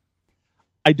Bowl?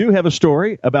 I do have a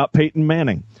story about Peyton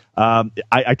Manning.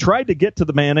 I tried to get to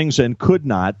the Mannings and could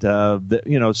not.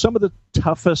 Some of the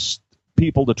toughest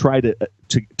people to try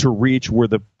to reach were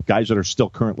the guys that are still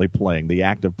currently playing, the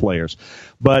active players.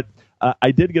 But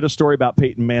I did get a story about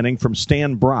Peyton Manning from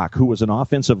Stan Brock, who was an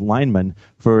offensive lineman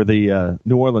for the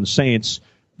New Orleans Saints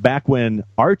back when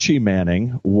Archie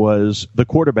Manning was the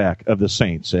quarterback of the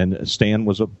Saints. And Stan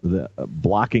was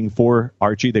blocking for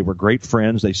Archie. They were great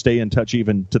friends. They stay in touch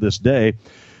even to this day.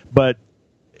 But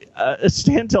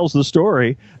Stan tells the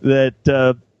story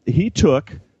that he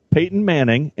took Peyton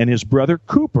Manning and his brother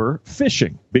Cooper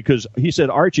fishing because he said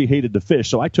Archie hated to fish.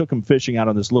 So I took him fishing out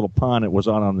on this little pond. It was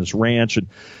on this ranch, and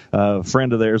a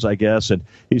friend of theirs, I guess. And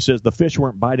he says the fish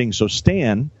weren't biting. So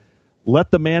Stan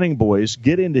let the Manning boys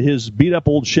get into his beat-up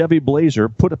old Chevy Blazer,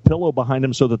 put a pillow behind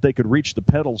him so that they could reach the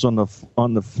pedals on the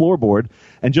floorboard,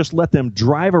 and just let them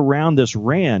drive around this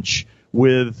ranch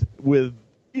with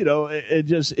he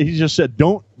just said,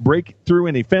 don't break through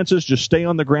any fences, just stay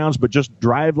on the grounds, but just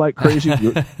drive like crazy,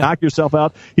 knock yourself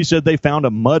out. He said they found a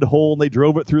mud hole and they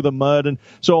drove it through the mud, and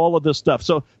so all of this stuff.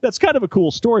 So that's kind of a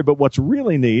cool story, but what's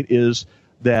really neat is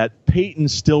that Peyton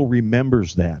still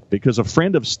remembers that because a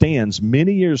friend of Stan's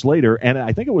many years later, and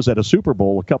I think it was at a Super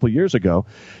Bowl a couple of years ago,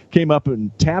 came up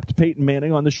and tapped Peyton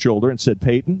Manning on the shoulder and said,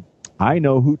 Peyton, I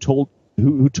know who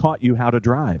taught you how to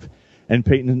drive. And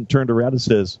Peyton turned around and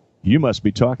says, you must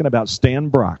be talking about Stan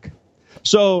Brock.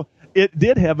 So it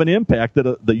did have an impact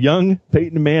that the young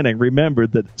Peyton Manning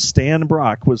remembered that Stan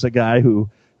Brock was a guy who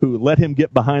let him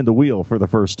get behind the wheel for the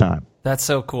first time. That's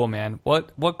so cool, man.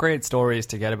 What great stories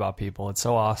to get about people. It's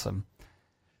so awesome.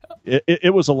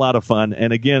 It was a lot of fun.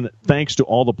 And again, thanks to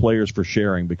all the players for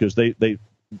sharing because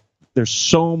there's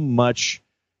so much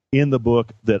in the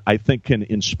book that I think can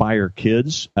inspire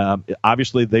kids.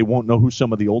 Obviously, they won't know who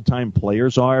some of the old-time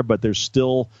players are, but there's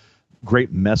still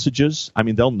great messages. I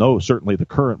mean, they'll know certainly the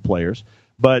current players.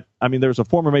 But, I mean, there's a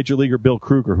former Major Leaguer, Bill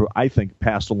Kruger, who I think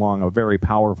passed along a very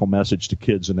powerful message to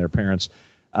kids and their parents.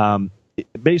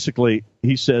 Basically,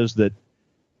 he says that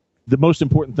the most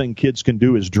important thing kids can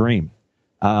do is dream.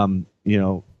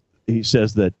 He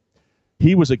says that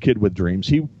he was a kid with dreams.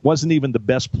 He wasn't even the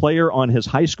best player on his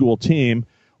high school team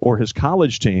or his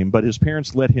college team, but his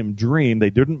parents let him dream.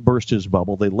 They didn't burst his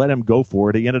bubble. They let him go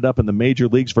for it. He ended up in the major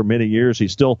leagues for many years. He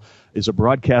still is a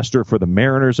broadcaster for the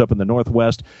Mariners up in the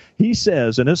Northwest. He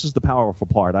says, and this is the powerful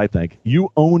part, I think,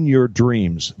 you own your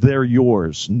dreams. They're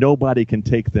yours. Nobody can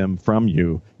take them from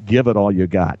you. Give it all you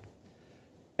got.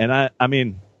 And I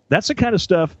mean, that's the kind of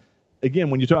stuff, again,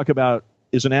 when you talk about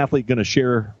is an athlete going to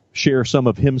share some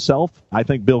of himself, I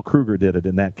think Bill Kruger did it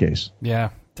in that case. Yeah,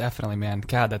 definitely, man.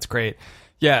 God, that's great.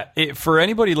 Yeah, for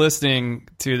anybody listening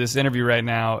to this interview right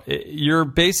now, you're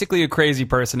basically a crazy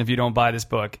person if you don't buy this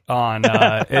book on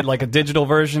like a digital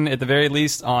version at the very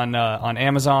least on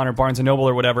Amazon or Barnes & Noble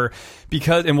or whatever.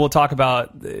 And we'll talk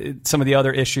about some of the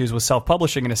other issues with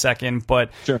self-publishing in a second,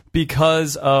 but sure.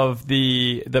 Because of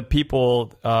the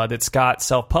people that Scott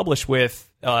self-published with,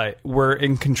 we're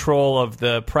in control of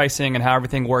the pricing and how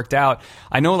everything worked out.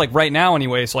 I know, like right now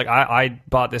anyway, so like I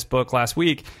bought this book last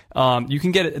week. You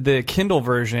can get the Kindle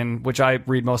version, which I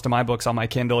read most of my books on my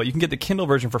Kindle. You can get the Kindle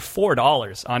version for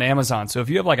 $4 on Amazon. So if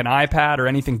you have like an iPad or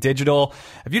anything digital,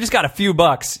 if you just got a few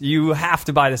bucks, you have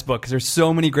to buy this book because there's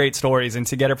so many great stories, and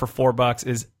to get it for $4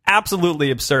 is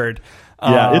absolutely absurd.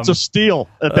 Yeah, it's a steal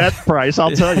at that price, I'll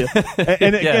tell you.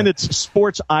 And again, it's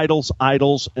Sports Idols,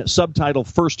 subtitle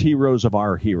First Heroes of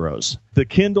Our Heroes. The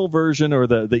Kindle version or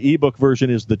the ebook version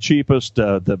is the cheapest,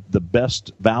 the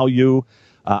best value.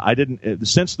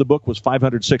 Since the book was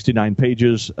 569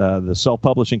 pages, the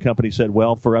self-publishing company said,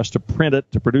 well, for us to print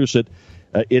it, to produce it,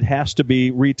 it has to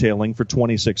be retailing for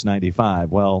 $26.95.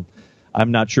 Well,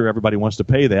 I'm not sure everybody wants to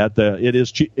pay that.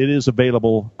 It is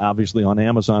available, obviously, on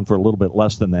Amazon for a little bit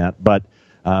less than that, but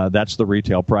that's the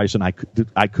retail price, and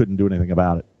I couldn't do anything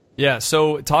about it. Yeah,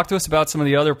 so talk to us about some of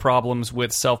the other problems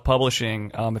with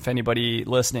self-publishing, if anybody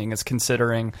listening is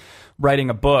considering writing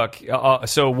a book.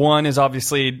 So one is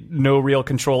obviously no real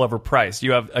control over price.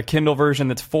 You have a Kindle version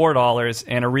that's $4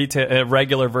 and a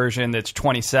regular version that's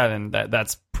 $27.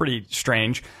 That's pretty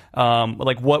strange.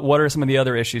 Like what are some of the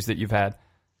other issues that you've had?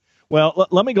 Well,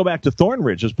 let me go back to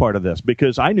Thornridge as part of this,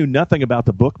 because I knew nothing about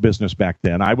the book business back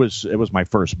then. It was my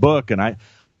first book, and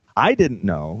I didn't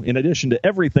know, in addition to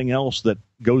everything else that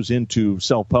goes into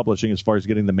self-publishing as far as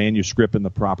getting the manuscript in the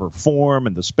proper form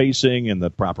and the spacing and the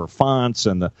proper fonts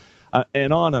and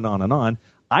and on and on and on,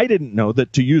 I didn't know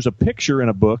that to use a picture in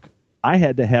a book, I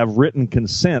had to have written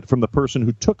consent from the person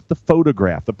who took the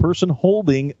photograph, the person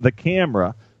holding the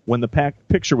camera when the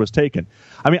picture was taken.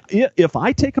 I mean, if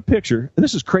I take a picture, and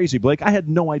this is crazy, Blake, I had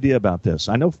no idea about this.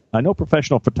 I know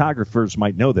professional photographers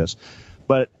might know this,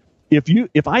 but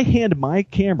if I hand my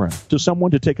camera to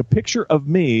someone to take a picture of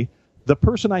me, the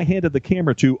person I handed the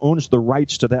camera to owns the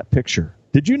rights to that picture.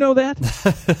 Did you know that?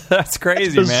 That's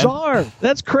crazy, That's bizarre. Man.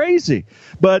 That's crazy.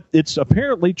 But it's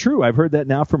apparently true. I've heard that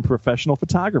now from professional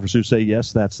photographers who say,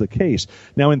 yes, that's the case.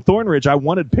 Now, in Thornridge, I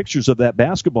wanted pictures of that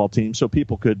basketball team so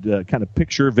people could kind of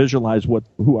visualize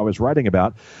who I was writing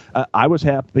about. I was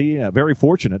very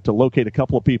fortunate to locate a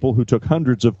couple of people who took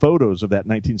hundreds of photos of that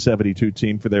 1972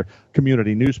 team for their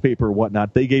community newspaper or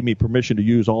whatnot. They gave me permission to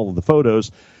use all of the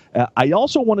photos. I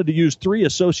also wanted to use 3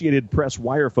 Associated Press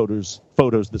wire photos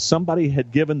that somebody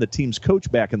had given the team's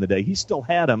coach back in the day. He still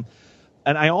had them.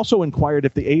 And I also inquired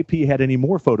if the AP had any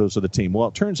more photos of the team. Well,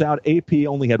 it turns out AP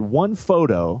only had 1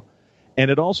 photo,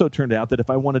 and it also turned out that if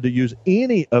I wanted to use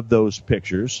any of those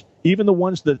pictures, even the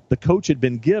ones that the coach had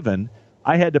been given,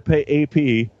 I had to pay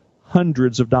AP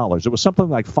hundreds of dollars. It was something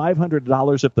like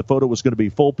 $500 if the photo was going to be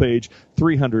full page,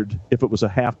 $300 if it was a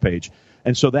half page.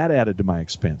 And so that added to my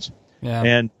expense. Yeah.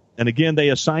 And again, they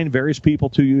assign various people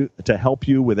to you to help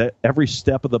you with every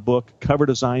step of the book, cover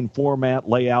design, format,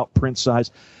 layout, print size.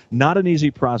 Not an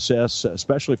easy process,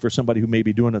 especially for somebody who may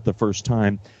be doing it the first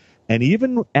time. And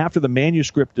even after the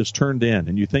manuscript is turned in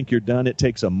and you think you're done, it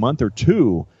takes a month or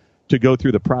 2 to go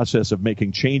through the process of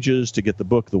making changes to get the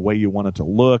book the way you want it to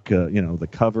look, the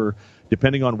cover.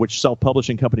 Depending on which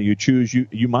self-publishing company you choose,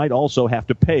 you might also have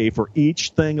to pay for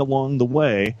each thing along the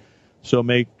way. So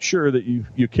make sure that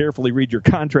you carefully read your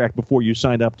contract before you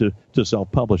sign up to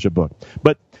self-publish a book.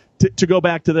 But to go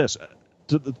back to this,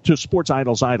 to Sports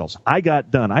Idols, I got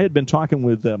done. I had been talking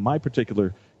with my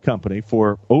particular company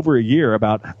for over a year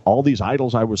about all these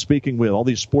idols I was speaking with, all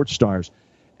these sports stars.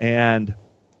 And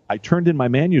I turned in my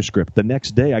manuscript. The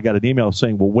next day, I got an email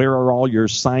saying, well, where are all your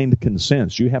signed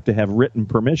consents? You have to have written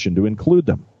permission to include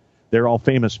them. They're all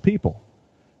famous people,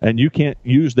 and you can't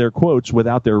use their quotes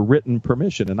without their written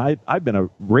permission. And I've been a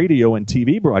radio and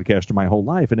TV broadcaster my whole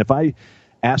life, and if I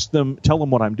ask them, tell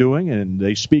them what I'm doing, and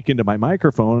they speak into my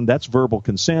microphone, that's verbal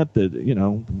consent. That,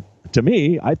 to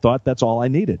me, I thought that's all I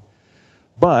needed.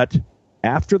 But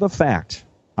after the fact,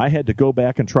 I had to go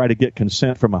back and try to get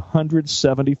consent from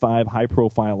 175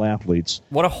 high-profile athletes.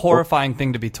 What a horrifying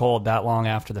thing to be told that long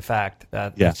after the fact.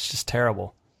 That's just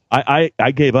terrible. I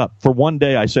gave up. For one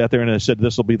day, I sat there and I said,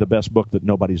 this will be the best book that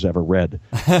nobody's ever read,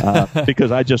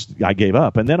 because I gave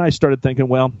up. And then I started thinking,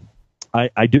 well,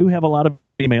 I do have a lot of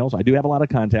emails. I do have a lot of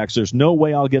contacts. There's no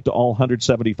way I'll get to all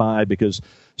 175 because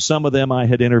some of them I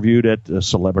had interviewed at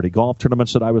celebrity golf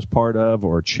tournaments that I was part of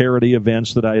or charity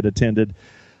events that I had attended.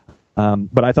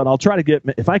 But I thought I'll try to get,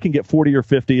 if I can get 40 or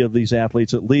 50 of these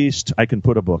athletes at least, I can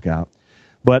put a book out.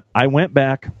 But I went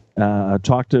back, I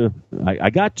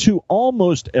got to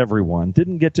almost everyone,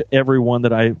 didn't get to everyone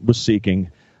that I was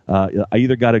seeking. I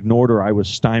either got ignored or I was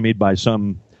stymied by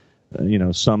somebody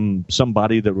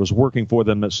that was working for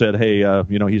them that said, hey,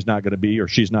 he's not going to be or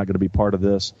she's not going to be part of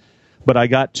this. But I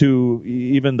got to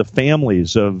even the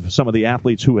families of some of the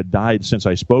athletes who had died since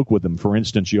I spoke with them, for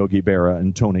instance, Yogi Berra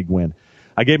and Tony Gwynn.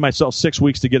 I gave myself 6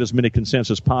 weeks to get as many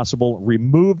consents as possible,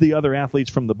 removed the other athletes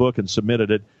from the book and submitted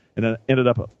it, and it ended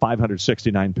up at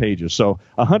 569 pages. So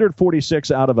 146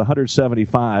 out of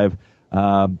 175.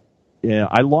 I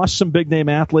lost some big-name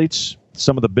athletes,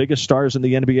 some of the biggest stars in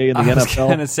the NBA and the NFL. I was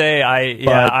going to say,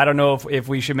 I don't know if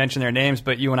we should mention their names,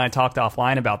 but you and I talked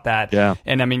offline about that. Yeah.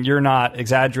 And I mean, you're not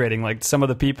exaggerating. Like some of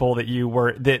the people that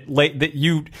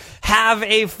you have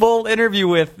a full interview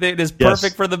with that is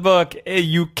perfect for the book,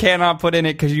 you cannot put in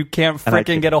it because you can't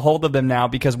freaking get a hold of them now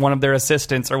because one of their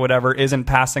assistants or whatever isn't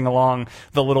passing along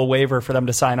the little waiver for them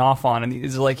to sign off on. And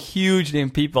these are like huge name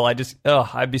people.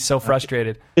 I'd be so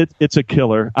frustrated. It's a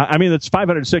killer. I mean, it's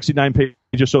 569 pages.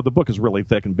 So the book is really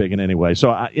thick and big in any way. So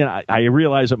I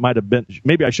realize it might have been,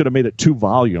 maybe I should have made it 2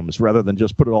 volumes rather than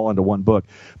just put it all into one book.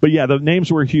 But yeah, the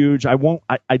names were huge. I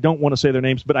don't want to say their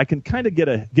names, but I can kind of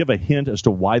give a hint as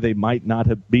to why they might not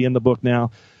be in the book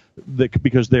now,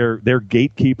 because their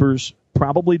gatekeepers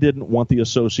probably didn't want the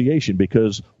association,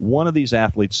 because one of these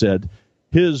athletes said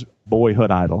his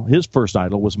boyhood idol, his first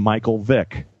idol was Michael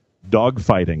Vick,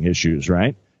 dogfighting issues,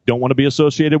 right? Don't want to be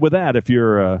associated with that if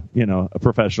you're a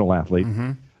professional athlete.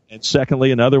 Mm-hmm. And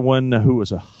secondly, another one who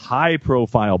was a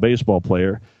high-profile baseball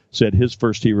player said his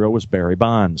first hero was Barry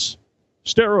Bonds.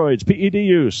 Steroids, PED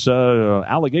use,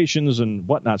 allegations, and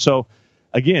whatnot. So,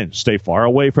 again, stay far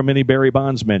away from any Barry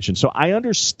Bonds mention. So I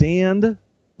understand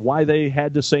why they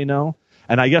had to say no.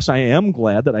 And I guess I am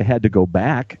glad that I had to go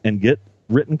back and get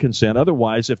written consent.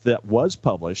 Otherwise, if that was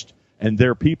published and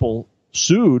their people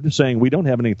sued saying we don't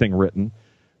have anything written,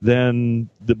 then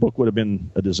the book would have been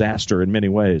a disaster in many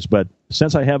ways. But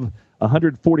since I have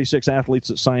 146 athletes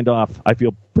that signed off, I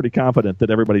feel pretty confident that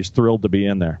everybody's thrilled to be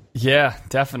in there. Yeah,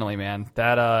 definitely, man.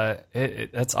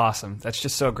 That's awesome. That's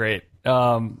just so great.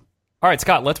 All right,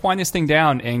 Scott, let's wind this thing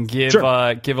down and give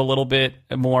a little bit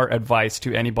more advice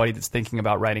to anybody that's thinking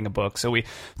about writing a book. So we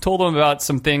told them about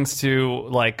some things to,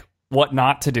 like, what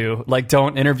not to do. Like,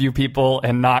 don't interview people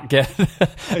and not get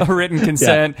a written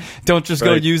consent. Yeah. Don't just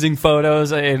go using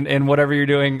photos and whatever you're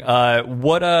doing.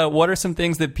 What are some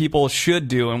things that people should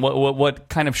do, and what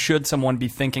kind of should someone be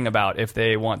thinking about if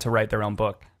they want to write their own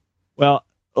book? Well,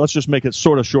 let's just make it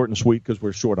sort of short and sweet because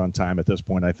we're short on time at this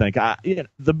point, I think.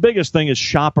 The biggest thing is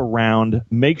shop around.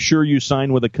 Make sure you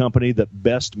sign with a company that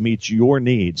best meets your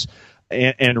needs.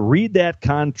 And read that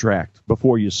contract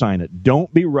before you sign it.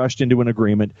 Don't be rushed into an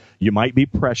agreement. You might be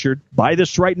pressured. Buy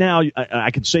this right now.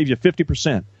 I can save you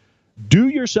 50%. Do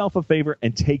yourself a favor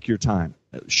and take your time.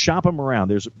 Shop them around.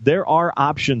 There are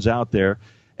options out there,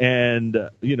 and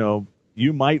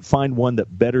you might find one that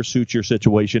better suits your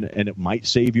situation, and it might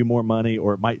save you more money,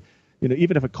 or it might,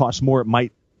 even if it costs more, it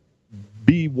might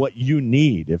be what you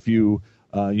need. If you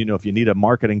need a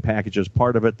marketing package as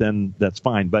part of it, then that's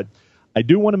fine. But I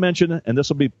do want to mention, and this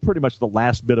will be pretty much the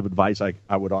last bit of advice I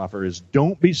would offer, is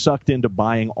don't be sucked into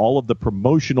buying all of the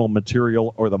promotional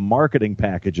material or the marketing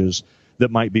packages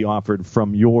that might be offered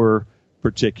from your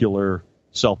particular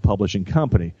self-publishing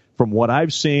company. From what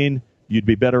I've seen, you'd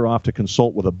be better off to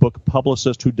consult with a book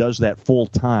publicist who does that full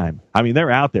time. I mean,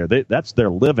 they're out there. That's their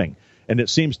living. And it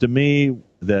seems to me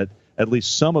that at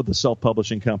least some of the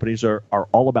self-publishing companies are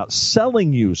all about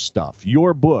selling you stuff,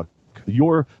 your book,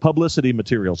 your publicity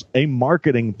materials, a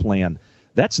marketing plan.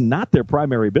 That's not their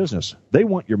primary business. They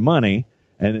want your money,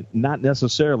 and not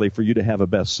necessarily for you to have a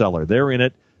bestseller. They're in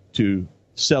it to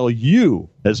sell you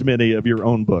as many of your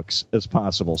own books as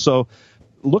possible. So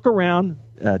look around,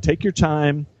 take your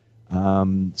time,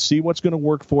 see what's going to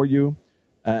work for you.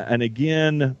 And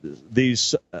again,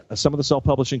 these some of the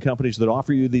self-publishing companies that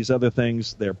offer you these other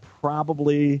things, there's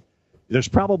probably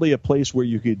a place where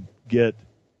you could get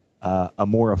a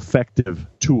more effective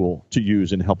tool to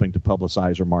use in helping to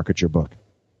publicize or market your book.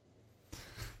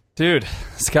 Dude,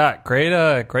 Scott, great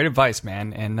advice,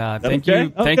 man, and thank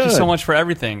you so much for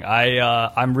everything.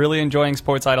 I'm really enjoying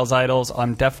Sports Idols.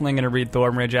 I'm definitely going to read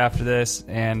Thornridge after this,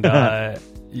 and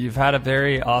you've had a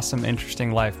very awesome,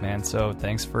 interesting life, man. So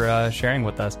thanks for sharing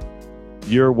with us.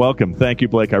 You're welcome. Thank you,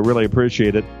 Blake. I really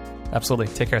appreciate it. Absolutely.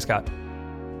 Take care, Scott.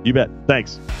 You bet.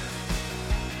 Thanks.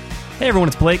 Hey everyone,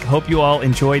 it's Blake. Hope you all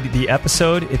enjoyed the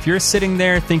episode. If you're sitting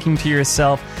there thinking to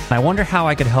yourself, I wonder how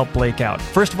I could help Blake out.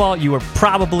 First of all, you are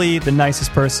probably the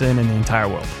nicest person in the entire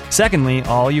world. Secondly,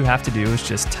 all you have to do is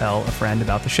just tell a friend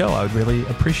about the show. I would really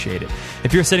appreciate it.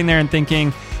 If you're sitting there and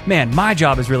thinking, man, my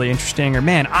job is really interesting, or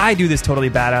man, I do this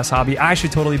totally badass hobby, I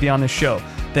should totally be on this show,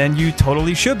 then you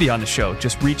totally should be on the show.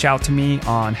 Just reach out to me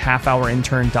on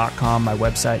halfhourintern.com, my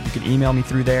website. You can email me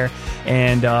through there.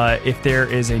 And if there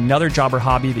is another job or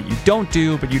hobby that you don't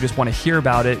do, but you just want to hear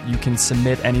about it, you can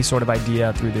submit any sort of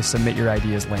idea through the Submit Your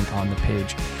Ideas link on the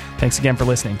page. Thanks again for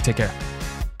listening. Take care.